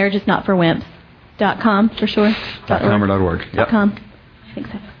 and then marriageisnotforwimps.com for sure. .com or .org. Yep. .com. I think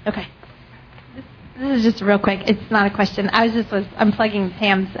so. Okay. This is just real quick. It's not a question. I'm plugging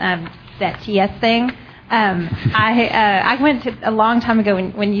Pam's that TS thing. I went to a long time ago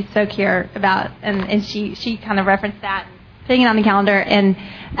when you spoke here about and she kind of referenced that putting it on the calendar, and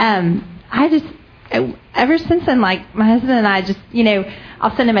I just ever since then, like my husband and I just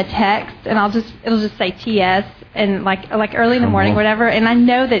I'll send him a text and it'll just say TS and like early in the morning, whatever, and I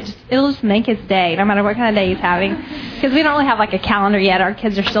know that it'll just make his day, no matter what kind of day he's having, because we don't really have like a calendar yet. Our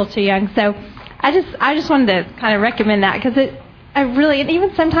kids are still too young, so I just wanted to kind of recommend that, because and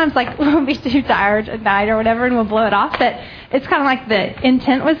even sometimes like we'll be too tired at night or whatever and we'll blow it off, but it's kind of like the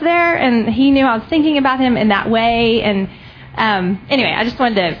intent was there and he knew I was thinking about him in that way. And anyway, I just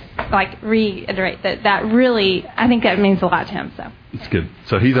wanted to like reiterate that really, I think that means a lot to him. So it's good.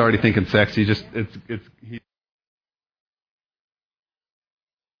 So he's already thinking sex. He